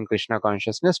strong in Krishna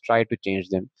consciousness, try to change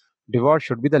them. Divorce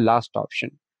should be the last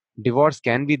option. Divorce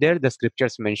can be there. The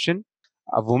scriptures mention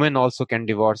a woman also can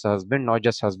divorce a husband, not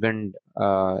just husband,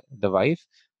 the wife.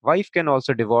 Wife can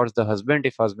also divorce the husband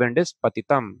if husband is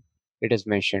patitam. It is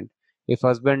mentioned. If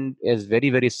husband is very,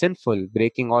 very sinful,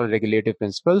 breaking all regulative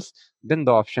principles, then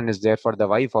the option is there for the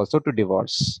wife also to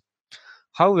divorce.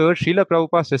 However, Srila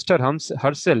Prabhupada's sister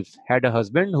herself had a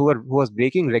husband who was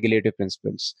breaking regulative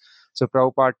principles. So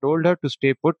Prabhupada told her to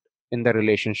stay put in the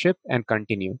relationship and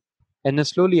continue. And then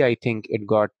slowly, I think it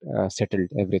got settled,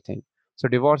 everything. So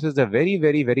divorce is the very,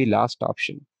 very, very last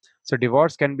option. So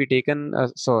divorce can be taken,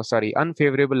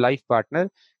 unfavorable life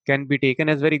partner can be taken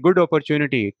as very good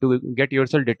opportunity to get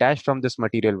yourself detached from this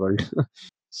material world.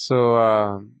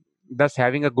 So, thus,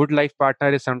 having a good life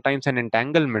partner is sometimes an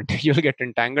entanglement. You'll get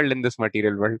entangled in this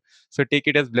material world. So, take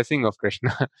it as blessing of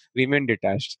Krishna. Remain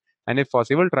detached, and if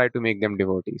possible, try to make them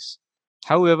devotees.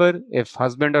 However, if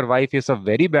husband or wife is a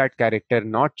very bad character,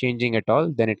 not changing at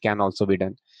all, then it can also be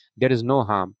done. There is no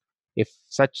harm if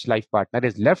such life partner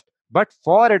is left, but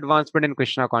for advancement in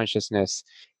Krishna consciousness.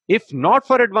 If not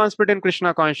for advancement in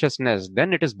Krishna consciousness,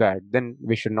 then it is bad. Then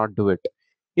we should not do it.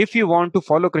 If you want to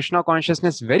follow Krishna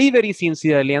consciousness very, very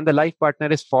sincerely and the life partner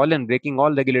is fallen, breaking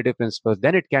all regulative principles,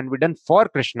 then it can be done for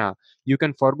Krishna. You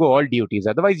can forego all duties.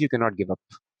 Otherwise, you cannot give up.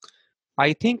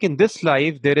 I think in this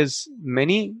life, there is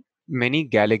many, many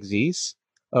galaxies,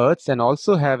 Earths, and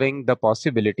also having the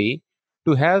possibility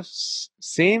to have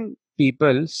same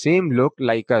people, same look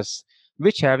like us,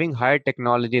 which having higher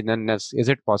technology than us. Is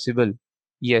it possible?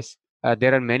 Yes,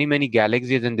 there are many, many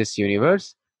galaxies in this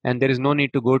universe, and there is no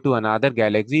need to go to another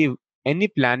galaxy. Any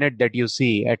planet that you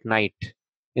see at night,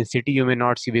 in city you may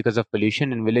not see because of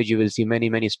pollution. In village you will see many,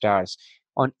 many stars.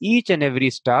 On each and every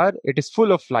star, it is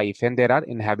full of life, and there are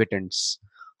inhabitants.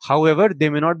 However, they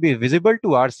may not be visible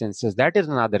to our senses. That is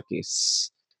another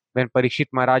case. When Parikshit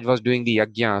Maharaj was doing the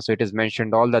yajna, so it is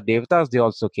mentioned all the devtas they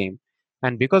also came.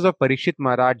 And because of Parikshit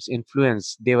Maharaj's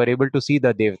influence, they were able to see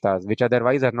the devtas, which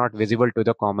otherwise are not visible to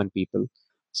the common people.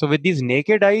 So, with these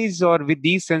naked eyes or with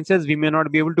these senses, we may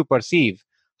not be able to perceive.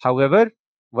 However,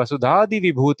 Vasudhadi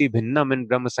Vibhuti Bhinnam in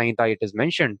Brahma Samhita, it is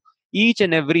mentioned. Each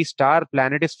and every star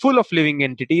planet is full of living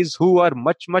entities who are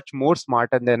much, much more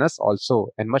smarter than us, also,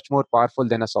 and much more powerful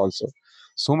than us, also.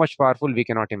 So much powerful we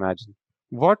cannot imagine.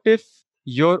 What if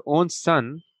your own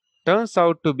son turns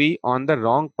out to be on the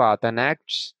wrong path and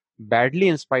acts badly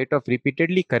in spite of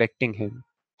repeatedly correcting him?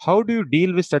 How do you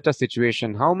deal with such a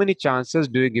situation? How many chances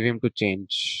do you give him to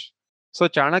change? So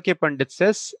Chanakya Pandit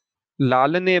says,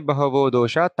 Lalane bahavo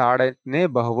dosha, tadane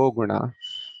bahavo guna.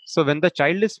 So when the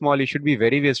child is small, he should be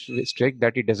very, very strict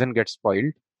that he doesn't get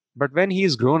spoiled. But when he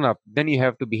is grown up, then you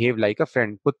have to behave like a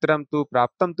friend. Putram tu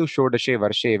praptam tu shodashe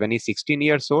varshe. When he's 16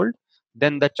 years old,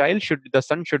 then the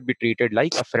son should be treated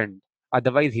like a friend.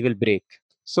 Otherwise, he will break.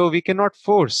 So we cannot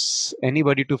force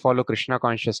anybody to follow Krishna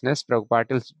consciousness. Prabhupada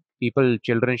tells people,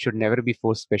 children should never be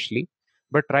forced, specially,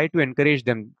 but try to encourage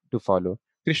them to follow.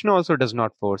 Krishna also does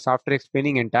not force. After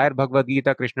explaining entire Bhagavad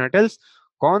Gita, Krishna tells,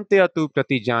 Kaunte atu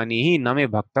pratijanihi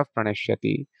name bhakta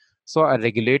pranashyati. So a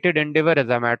regulated endeavor as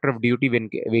a matter of duty, when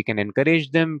we can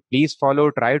encourage them, please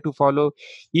follow, try to follow.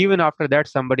 Even after that,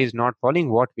 somebody is not following,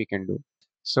 what we can do.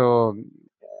 So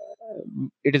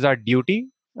it is our duty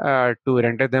to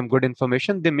render them good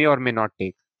information. They may or may not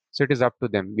take. So it is up to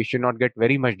them. We should not get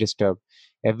very much disturbed.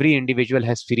 Every individual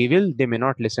has free will. They may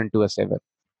not listen to us ever.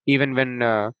 Even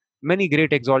when many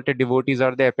great exalted devotees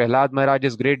are there. Prahlad Maharaj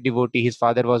is great devotee. His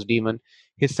father was demon.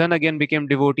 His son again became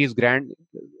devotee.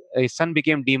 His son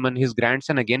became demon. His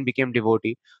grandson again became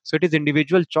devotee. So it is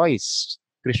individual choice.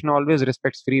 Krishna always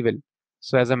respects free will.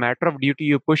 So as a matter of duty,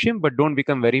 you push him, but don't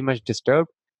become very much disturbed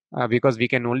because we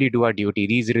can only do our duty.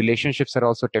 These relationships are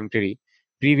also temporary.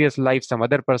 Previous life, some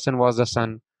other person was the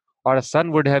son, or a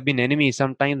son would have been enemy.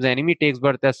 Sometimes the enemy takes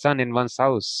birth as son in one's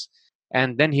house,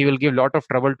 and then he will give lot of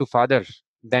trouble to father.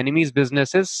 The enemy's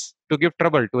business is to give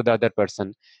trouble to the other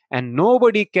person, and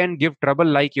nobody can give trouble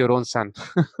like your own son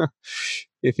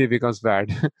if he becomes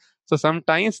bad. So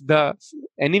sometimes the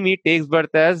enemy takes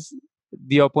birth as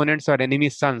the opponent's or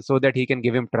enemy's son so that he can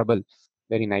give him trouble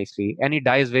very nicely, and he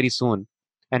dies very soon.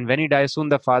 And when he dies soon,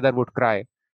 the father would cry.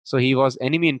 So he was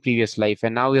enemy in previous life,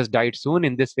 and now he has died soon.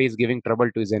 In this way, he's giving trouble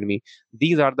to his enemy.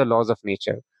 These are the laws of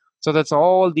nature. So that's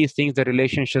all these things, the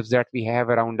relationships that we have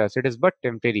around us. It is but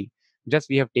temporary. Just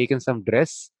we have taken some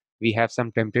dress, we have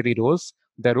some temporary roles.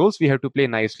 The roles we have to play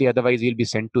nicely, otherwise we'll be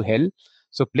sent to hell.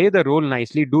 So play the role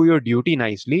nicely, do your duty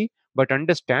nicely, but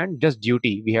understand just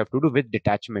duty we have to do with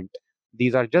detachment.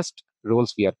 These are just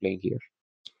roles we are playing here.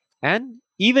 And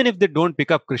even if they don't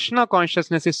pick up, Krishna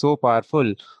consciousness is so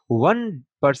powerful. One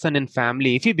person in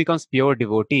family, if he becomes pure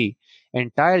devotee,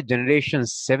 entire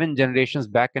generations, 7 generations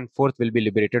back and forth will be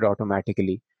liberated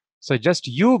automatically. So just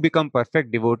you become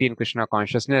perfect devotee in Krishna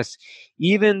consciousness.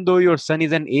 Even though your son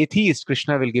is an atheist,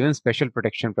 Krishna will give him special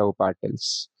protection, Prabhupada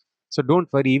tells. So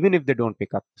don't worry, even if they don't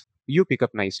pick up, you pick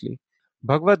up nicely.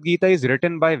 Bhagavad Gita is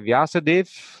written by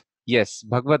Vyasadev. Yes,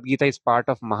 Bhagavad Gita is part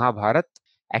of Mahabharata,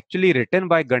 actually written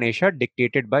by Ganesha,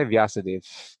 dictated by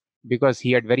Vyasadeva, because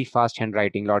he had very fast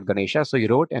handwriting, Lord Ganesha. So he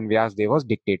wrote, and Vyasadeva was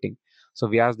dictating. So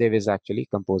Vyasadeva is actually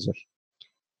composer.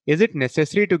 Is it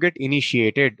necessary to get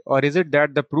initiated, or is it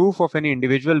that the proof of any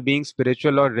individual being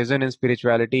spiritual or risen in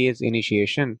spirituality is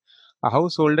initiation? A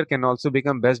householder can also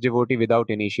become best devotee without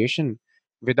initiation.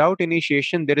 Without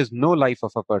initiation, there is no life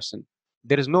of a person.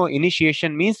 There is no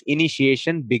initiation, means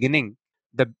initiation beginning.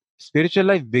 The spiritual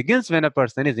life begins when a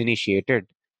person is initiated.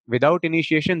 Without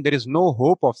initiation, there is no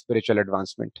hope of spiritual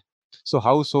advancement. So,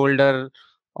 householder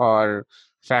or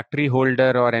factory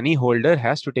holder or any holder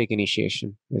has to take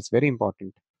initiation. It's very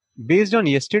important. Based on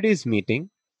yesterday's meeting,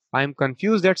 I am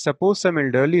confused that suppose some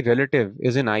elderly relative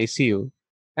is in ICU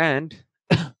and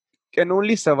can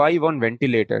only survive on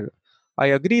ventilator. I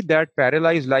agree that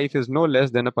paralyzed life is no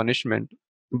less than a punishment.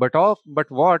 But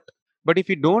what? But if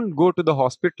we don't go to the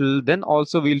hospital, then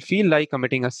also we'll feel like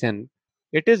committing a sin.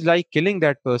 It is like killing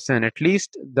that person. At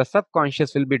least the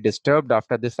subconscious will be disturbed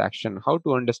after this action. How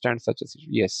to understand such a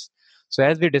situation? Yes. So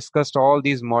as we discussed, all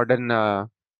these modern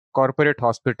corporate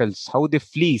hospitals, how they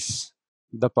fleece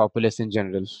the populace in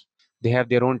general. They have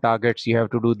their own targets. You have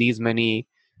to do these many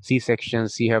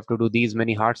C-sections, you have to do these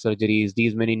many heart surgeries,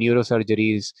 these many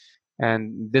neurosurgeries,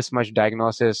 and this much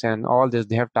diagnosis and all this.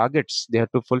 They have targets. They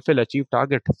have to fulfill, achieve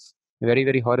targets. Very,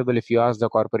 very horrible if you ask the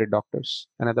corporate doctors,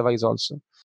 and otherwise also.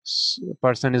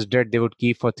 Person is dead, they would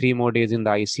keep for 3 more days in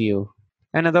the ICU.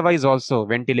 And otherwise also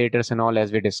ventilators and all,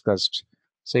 as we discussed.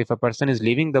 So if a person is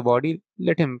leaving the body,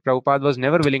 let him. Prabhupada was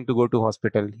never willing to go to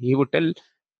hospital. He would tell,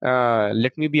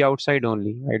 let me be outside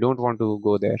only. I don't want to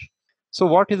go there. So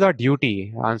what is our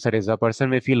duty? Answer is, a person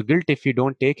may feel guilt if we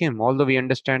don't take him, although we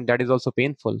understand that is also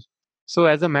painful. So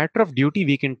as a matter of duty,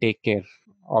 we can take care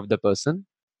of the person.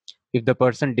 If the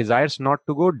person desires not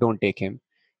to go, don't take him.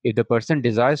 If the person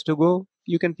desires to go,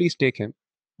 you can please take him.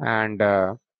 And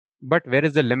but where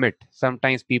is the limit?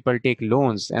 Sometimes people take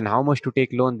loans, and how much to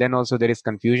take loan? Then also there is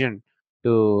confusion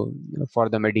to for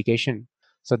the medication.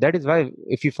 So that is why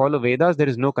if you follow Vedas, there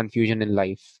is no confusion in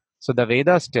life. So the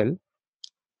Vedas tell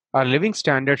our living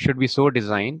standard should be so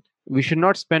designed, we should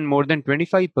not spend more than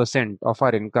 25% of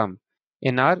our income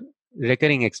in our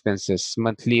recurring expenses,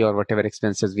 monthly or whatever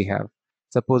expenses we have.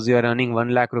 Suppose you are earning 1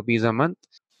 lakh rupees a month,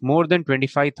 more than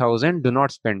 25,000 do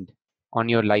not spend. on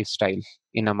your lifestyle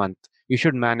in a month. You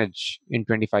should manage in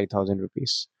 25,000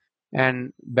 rupees.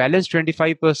 And balance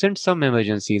 25%, some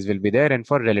emergencies will be there, and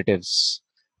for relatives.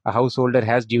 A householder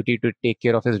has duty to take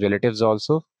care of his relatives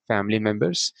also, family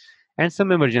members, and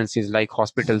some emergencies like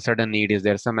hospital, sudden need is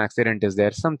there, some accident is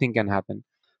there, something can happen.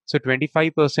 So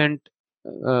 25%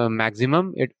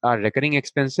 maximum it are recurring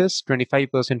expenses,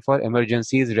 25% for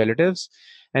emergencies, relatives,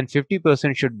 and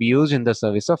 50% should be used in the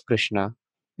service of Krishna.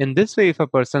 In this way, if a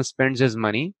person spends his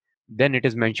money, then it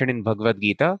is mentioned in Bhagavad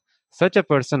Gita, such a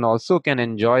person also can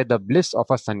enjoy the bliss of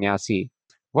a sannyasi.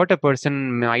 What a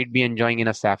person might be enjoying in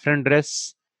a saffron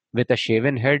dress with a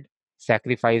shaven head,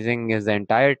 sacrificing his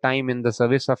entire time in the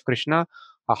service of Krishna,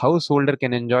 a householder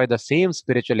can enjoy the same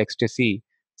spiritual ecstasy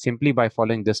simply by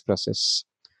following this process.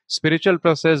 Spiritual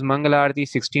process, Mangala Arati,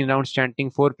 16 rounds chanting,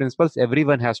 four principles,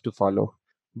 everyone has to follow.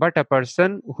 But a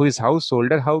person who is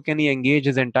householder, how can he engage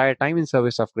his entire time in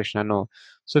service of Krishna? No.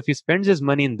 So if he spends his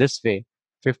money in this way,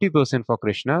 50% for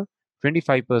Krishna,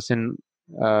 25%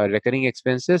 recurring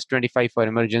expenses, 25 for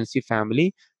emergency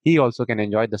family, he also can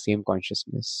enjoy the same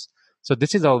consciousness. So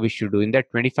this is how we should do. In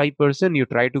that 25%, you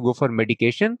try to go for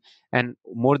medication, and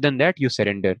more than that, you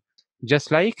surrender.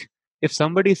 Just like if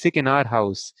somebody is sick in our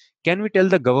house, can we tell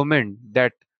the government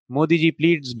that Modi ji,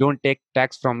 please don't take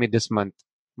tax from me this month?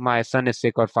 My son is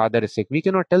sick or father is sick. We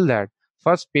cannot tell that.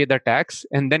 First pay the tax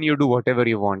and then you do whatever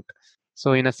you want.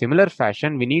 So, in a similar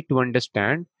fashion, we need to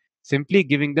understand simply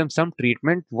giving them some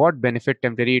treatment, what benefit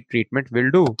temporary treatment will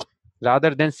do,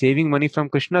 rather than saving money from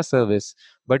Krishna's service.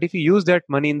 But if you use that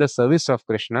money in the service of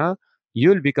Krishna, you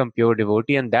will become pure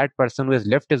devotee, and that person who has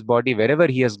left his body wherever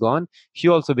he has gone, he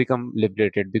also become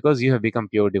liberated because you have become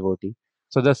pure devotee.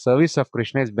 So the service of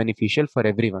Krishna is beneficial for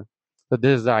everyone. So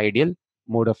this is the ideal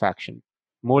mode of action.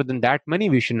 More than that money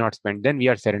we should not spend. Then we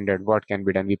are surrendered. What can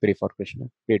be done? We pray for Krishna.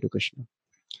 Pray to Krishna.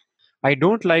 I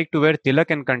don't like to wear tilak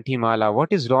and kanthi mala.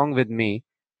 What is wrong with me?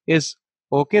 Is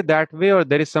okay that way, or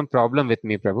there is some problem with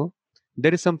me, Prabhu?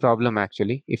 There is some problem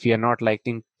actually if you are not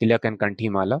liking tilak and kanthi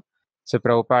mala. So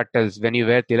Prabhupada tells when you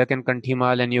wear tilak and kanthi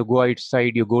mala and you go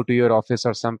outside, you go to your office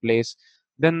or some place,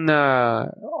 then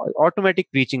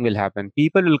automatic preaching will happen.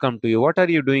 People will come to you. What are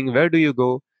you doing? Where do you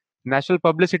go? National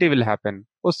publicity will happen.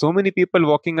 Oh, so many people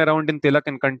walking around in tilak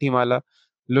and kanthi mala.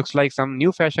 Looks like some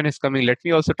new fashion is coming. Let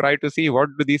me also try to see what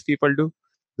do these people do.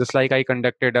 Just like I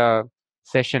conducted a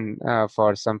session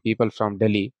for some people from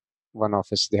Delhi, one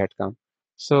office they had come.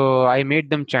 So I made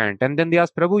them chant, and then they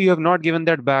asked, Prabhu, you have not given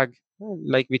that bag.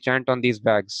 Like we chant on these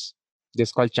bags. This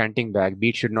is called chanting bag.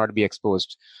 Bead should not be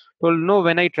exposed. Told no,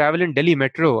 when I travel in Delhi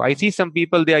metro, I see some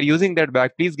people they are using that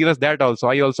bag. Please give us that also.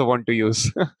 I also want to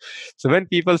use. So when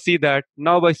people see that,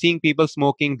 now by seeing people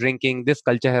smoking, drinking, this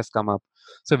culture has come up.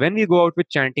 So when we go out with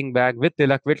chanting bag, with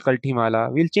tilak, with kalti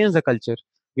mala, we'll change the culture.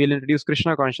 We'll introduce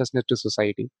Krishna consciousness to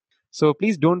society. So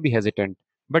please don't be hesitant.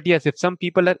 But yes, if some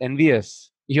people are envious,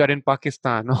 you are in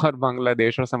Pakistan or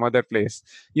Bangladesh or some other place,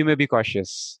 you may be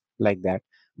cautious like that.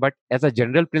 But as a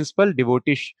general principle,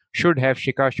 devotee should have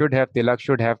shika, should have tilak,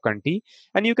 should have kanti,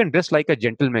 and you can dress like a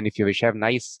gentleman if you wish. Have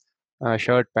nice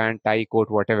shirt, pant, tie,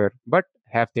 coat, whatever. But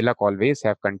have tilak always,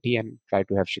 have kanti, and try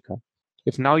to have shika.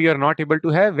 If now you are not able to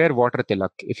have, wear water tilak.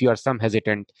 If you are some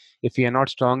hesitant, if you are not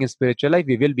strong in spiritual life,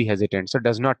 we will be hesitant. So it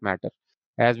does not matter.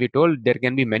 As we told, there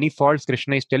can be many faults.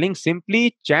 Krishna is telling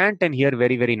simply chant and hear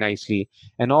very, very nicely,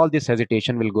 and all this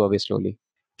hesitation will go away slowly.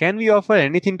 Can we offer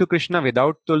anything to Krishna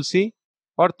without Tulsi,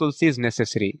 or Tulsi is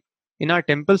necessary? In our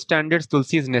temple standards,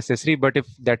 Tulsi is necessary, but if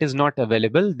that is not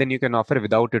available, then you can offer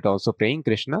without it also, praying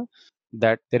Krishna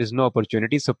that there is no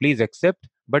opportunity. So please accept,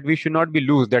 but we should not be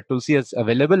loose that Tulsi is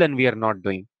available and we are not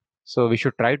doing. So we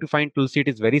should try to find Tulsi. It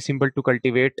is very simple to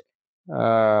cultivate.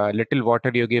 Little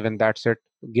water you give, and that's it.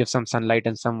 Give some sunlight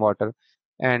and some water,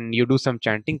 and you do some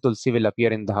chanting. Tulsi will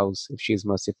appear in the house if she is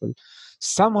merciful.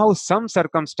 Somehow, some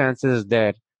circumstances is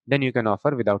there, then you can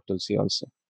offer without Tulsi also.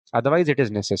 Otherwise, it is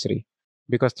necessary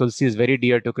because Tulsi is very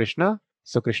dear to Krishna,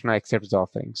 so Krishna accepts the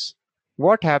offerings.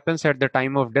 What happens at the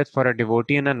time of death for a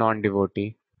devotee and a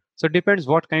non-devotee? So it depends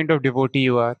what kind of devotee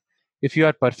you are. If you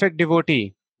are perfect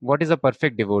devotee, what is a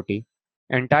perfect devotee?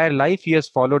 Entire life he has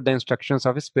followed the instructions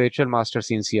of his spiritual master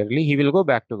sincerely, he will go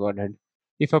back to Godhead.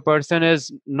 If a person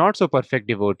is not so perfect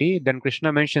devotee, then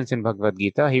Krishna mentions in Bhagavad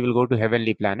Gita, he will go to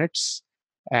heavenly planets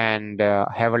and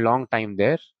have a long time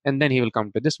there, and then he will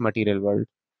come to this material world.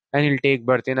 And he'll take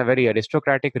birth in a very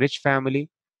aristocratic, rich family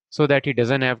so that he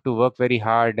doesn't have to work very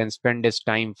hard and spend his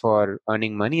time for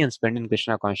earning money and spend in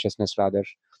Krishna consciousness rather.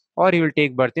 Or he will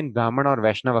take birth in Brahmana or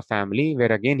Vaishnava family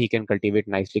where again he can cultivate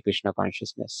nicely Krishna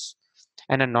consciousness.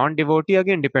 And a non devotee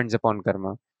again depends upon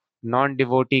karma.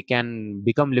 Non-devotee can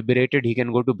become liberated. He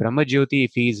can go to Brahma Jyoti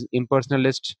if he is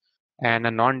impersonalist, and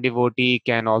a non-devotee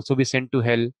can also be sent to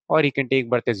hell, or he can take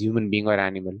birth as human being or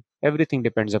animal. Everything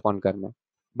depends upon karma.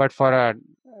 But for a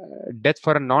death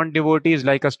for a non-devotee is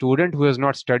like a student who has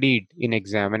not studied in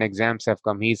exam, and exams have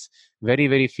come. He's very,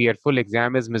 very fearful.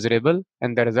 Exam is miserable,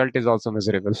 and the result is also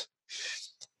miserable.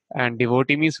 And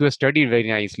devotee means who has studied very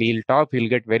nicely. He'll top, he'll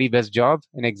get very best job,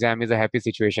 and exam is a happy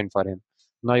situation for him.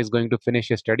 Now he's going to finish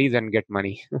his studies and get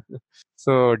money.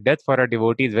 So death for a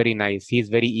devotee is very nice. He's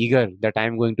very eager that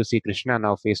I'm going to see Krishna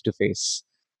now face to face.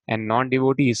 And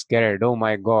non-devotee is scared. Oh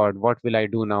my God, what will I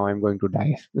do now? I'm going to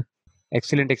die.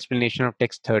 Excellent explanation of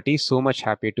text 30. So much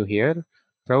happy to hear.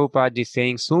 Prabhupada is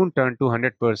saying soon turn to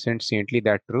 100% saintly.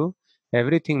 That true.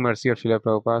 Everything mercy of Srila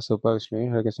Prabhupada. Super.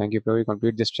 Okay, thank you, Prabhu.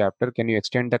 Complete this chapter. Can you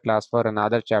extend the class for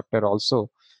another chapter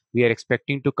also? We are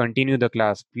expecting to continue the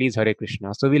class. Please, Hare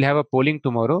Krishna. So we'll have a polling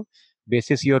tomorrow.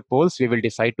 Basis your polls, we will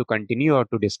decide to continue or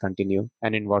to discontinue,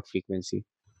 and in what frequency.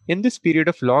 In this period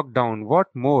of lockdown, what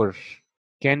more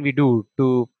can we do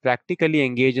to practically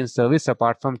engage in service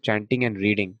apart from chanting and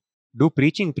reading? Do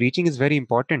preaching. Preaching is very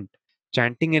important.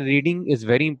 Chanting and reading is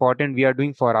very important. We are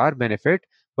doing for our benefit,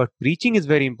 but preaching is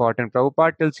very important.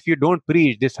 Prabhupada tells if you don't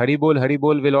preach, this Hari Bol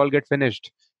will all get finished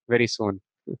very soon.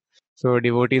 So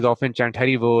devotees often chant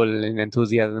Hari Bol in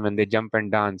enthusiasm and they jump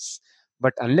and dance.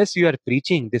 But unless you are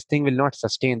preaching, this thing will not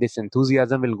sustain. This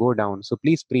enthusiasm will go down. So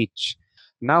please preach.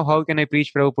 Now, how can I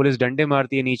preach? Prabhu, police डंडे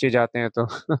मारती है नीचे जाते हैं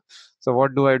तो. So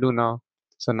what do I do now?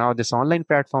 So now this online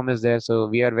platform is there. So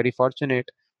we are very fortunate.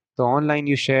 So online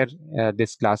you share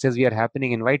these classes we are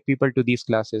happening. Invite people to these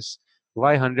classes.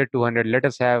 Why 100, 200? Let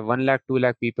us have 1 lakh, 2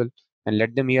 lakh people and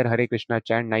let them hear Hare Krishna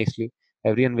chant nicely.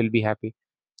 Everyone will be happy.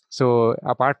 So,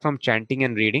 apart from chanting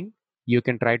and reading, you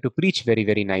can try to preach very,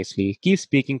 very nicely. Keep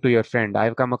speaking to your friend.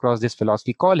 I've come across this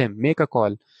philosophy. Call him, make a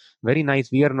call. Very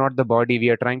nice. We are not the body. We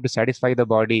are trying to satisfy the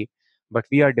body, but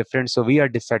we are different. So, we are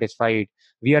dissatisfied.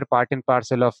 We are part and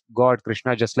parcel of God,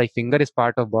 Krishna, just like finger is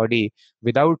part of body.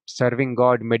 Without serving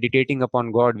God, meditating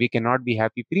upon God, we cannot be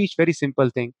happy. Preach very simple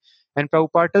thing. And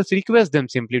Prabhupada tells, request them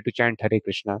simply to chant Hare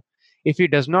Krishna. If he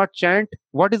does not chant,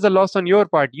 what is the loss on your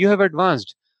part? You have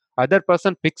advanced. Other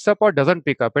person picks up or doesn't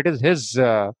pick up, it is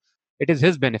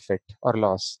his benefit or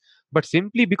loss. But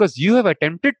simply because you have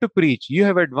attempted to preach, you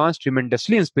have advanced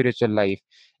tremendously in spiritual life,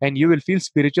 and you will feel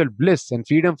spiritual bliss and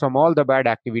freedom from all the bad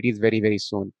activities very, very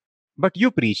soon. But you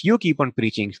preach, you keep on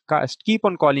preaching, keep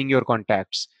on calling your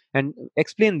contacts and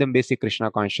explain them basic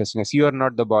Krishna consciousness. You are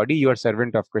not the body, you are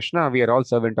servant of Krishna. We are all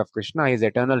servant of Krishna, his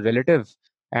eternal relative,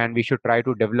 and we should try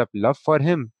to develop love for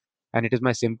him. And it is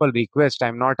my simple request.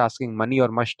 I'm not asking money or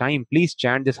much time. Please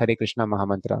chant this Hare Krishna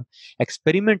Mahamantra.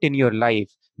 Experiment in your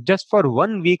life. Just for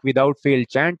 1 week without fail,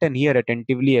 chant and hear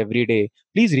attentively every day.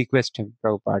 Please request him,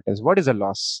 Prabhupada. What is a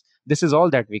loss? This is all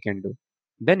that we can do.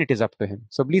 Then it is up to him.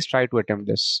 So please try to attempt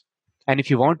this. And if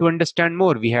you want to understand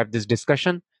more, we have this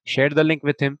discussion. Share the link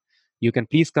with him. You can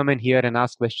please come in here and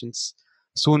ask questions.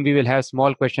 Soon we will have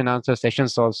small question answer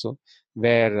sessions also,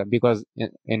 where because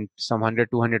in some 100,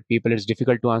 200 people, it's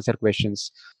difficult to answer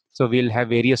questions. So we'll have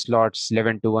various slots,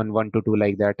 11 to 1, 1 to 2,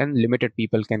 like that. And limited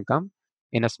people can come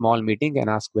in a small meeting and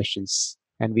ask questions.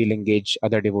 And we'll engage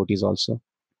other devotees also.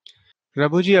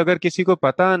 Prabhu ji अगर किसी को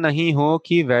पता नहीं हो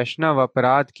कि वैष्णव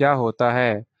अपराध क्या होता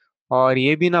है और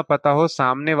ये भी ना पता हो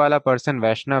सामने वाला पर्सन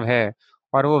वैष्णव है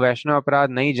और वो वैष्णव अपराध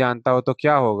नहीं जानता हो तो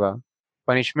क्या होगा?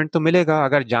 पनिशमेंट तो मिलेगा।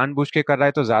 अगर जानबूझ के कर रहा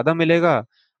है तो ज्यादा मिलेगा,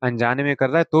 अनजाने में कर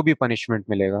रहा है तो भी पनिशमेंट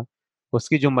मिलेगा।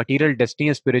 उसकी जो मटेरियल डेस्टिनी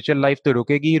है, स्पिरिचुअल लाइफ तो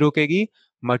रुकेगी ही रुकेगी।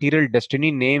 मटेरियल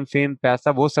डेस्टिनी, नेम, फेम,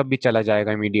 पैसा, वो सब भी चला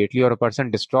जाएगा इमीडिएटली और पर्सन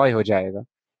डिस्ट्रॉय हो जाएगा।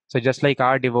 So just like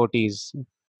our devotees,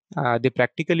 they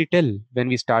practically tell when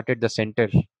we started the center,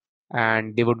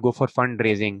 and they would go for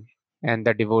fundraising, and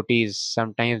the devotees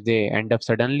sometimes they end up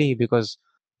suddenly because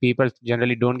people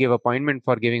generally don't give appointment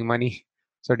for giving money.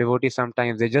 So devotees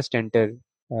sometimes they just enter,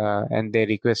 and they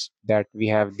request that we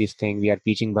have this thing, we are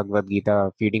preaching Bhagavad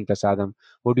Gita, feeding prasadam,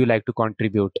 would you like to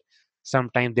contribute?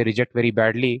 Sometimes they reject very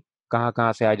badly,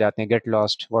 कहाँ से आ जाते हैं, get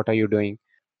lost, what are you doing?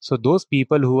 So those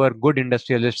people who are good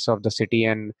industrialists of the city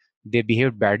and they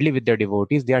behaved badly with their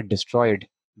devotees, they are destroyed,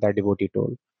 that devotee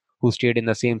told. Who stayed in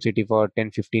the same city for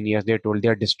 10, 15 years, they told they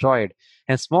are destroyed.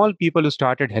 And small people who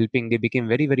started helping, they became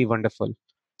very, very wonderful.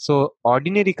 So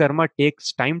ordinary karma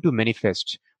takes time to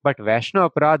manifest. But Vaishnava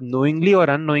Aparad, knowingly or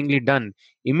unknowingly done,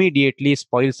 immediately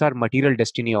spoils our material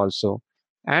destiny also.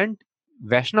 And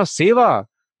Vaishnava Seva,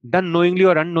 done knowingly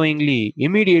or unknowingly,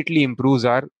 immediately improves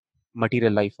our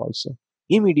material life also.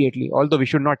 Immediately, although we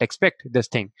should not expect this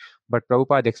thing. But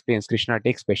Prabhupada explains Krishna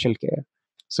takes special care.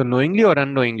 So knowingly or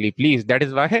unknowingly, please, that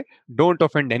is why don't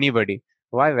offend anybody.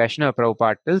 Why Vaishnava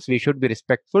Prabhupada tells we should be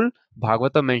respectful.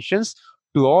 Bhagavata mentions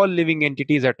to all living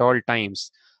entities at all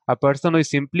times. A person who is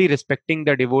simply respecting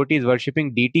the devotees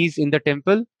worshipping deities in the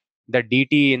temple, the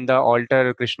deity in the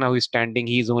altar, Krishna who is standing,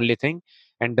 he is only thing,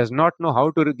 and does not know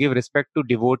how to give respect to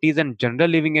devotees and general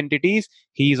living entities,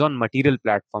 he is on material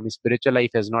platform. His spiritual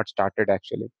life has not started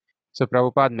actually. So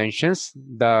Prabhupada mentions,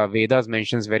 the Vedas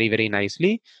mentions very, very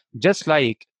nicely, just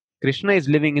like Krishna is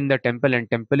living in the temple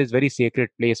and temple is very sacred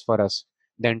place for us.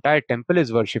 The entire temple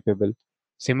is worshipable.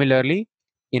 Similarly,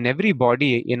 in every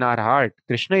body, in our heart,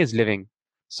 Krishna is living.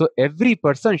 So every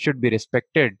person should be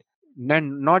respected.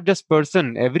 And not just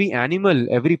person, every animal,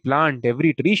 every plant,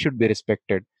 every tree should be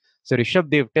respected. So Rishabh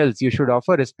Dev tells you should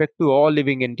offer respect to all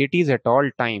living entities at all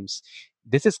times.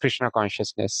 This is Krishna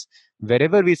consciousness.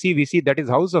 Wherever we see that is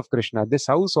house of Krishna. This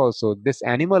house also, this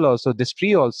animal also, this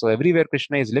tree also, everywhere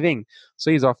Krishna is living.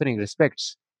 So he's offering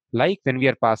respects. Like when we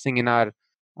are passing in our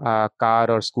car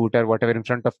or scooter, whatever, in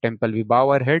front of temple, we bow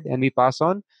our head and we pass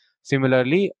on.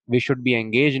 Similarly, we should be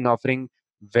engaged in offering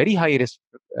very high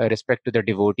respect to the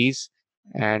devotees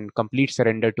and complete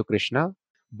surrender to Krishna,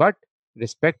 but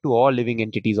respect to all living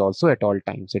entities also at all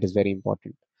times. It is very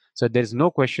important. So there is no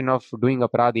question of doing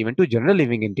aparadh even to general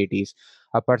living entities.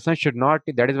 A person should not,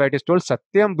 that is why it is told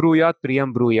Satyam Bruyat,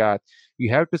 Priyam Bruyat.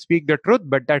 You have to speak the truth,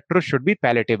 but that truth should be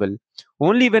palatable.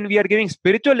 Only when we are giving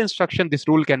spiritual instruction, this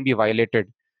rule can be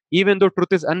violated. Even though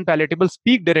truth is unpalatable,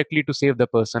 speak directly to save the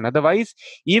person. Otherwise,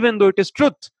 even though it is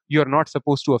truth, you are not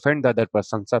supposed to offend the other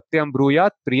person. Satyam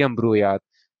Bruyat, Priyam Bruyat.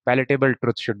 Palatable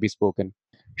truth should be spoken.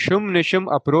 Shum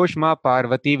Nishum approached Ma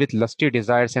Parvati with lusty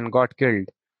desires and got killed.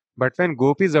 But when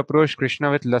gopis approached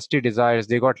Krishna with lusty desires,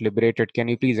 they got liberated. Can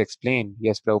you please explain?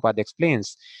 Yes, Prabhupada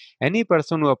explains. Any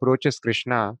person who approaches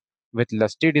Krishna with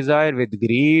lusty desire, with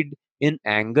greed, in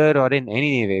anger, or in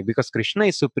any way, because Krishna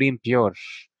is supreme pure,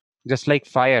 just like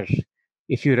fire.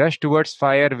 If you rush towards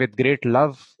fire with great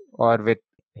love or with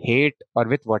hate or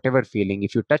with whatever feeling,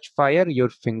 if you touch fire, your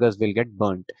fingers will get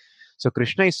burnt. So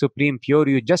Krishna is supreme pure.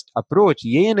 You just approach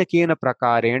yena kena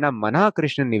prakarena mana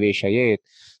Krishna niveshayet.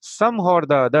 Somehow or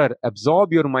the other,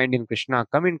 absorb your mind in Krishna,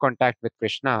 come in contact with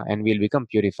Krishna, and we'll become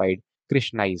purified,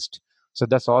 Krishnized. So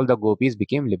thus all the gopis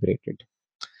became liberated.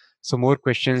 So more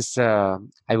questions I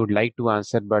would like to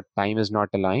answer, but time is not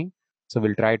allowing. So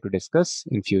we'll try to discuss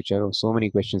in future. Oh, so many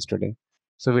questions today.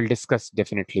 So we'll discuss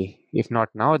definitely. If not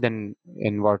now, then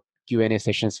in what Q&A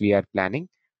sessions we are planning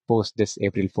post this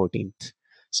April 14th.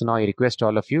 So now I request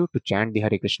all of you to chant the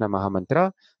Hare Krishna Maha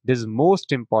Mantra. This is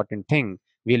most important thing.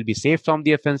 We'll be safe from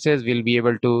the offenses. We'll be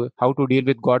able to how to deal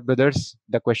with God brothers.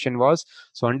 The question was,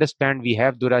 so understand we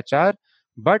have durachar,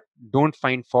 but don't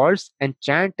find faults and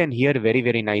chant and hear very,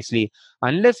 very nicely.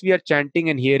 Unless we are chanting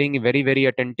and hearing very, very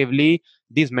attentively,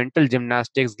 these mental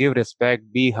gymnastics, give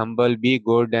respect, be humble, be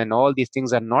good, and all these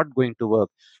things are not going to work.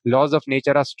 Laws of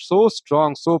nature are so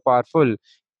strong, so powerful.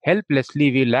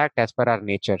 Helplessly, we act as per our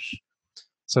nature.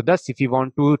 So, thus, if we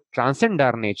want to transcend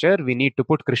our nature, we need to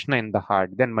put Krishna in the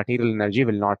heart. Then material energy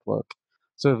will not work.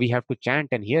 So, we have to chant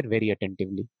and hear very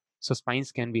attentively. So,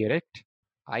 spines can be erect,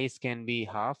 eyes can be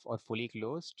half or fully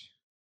closed.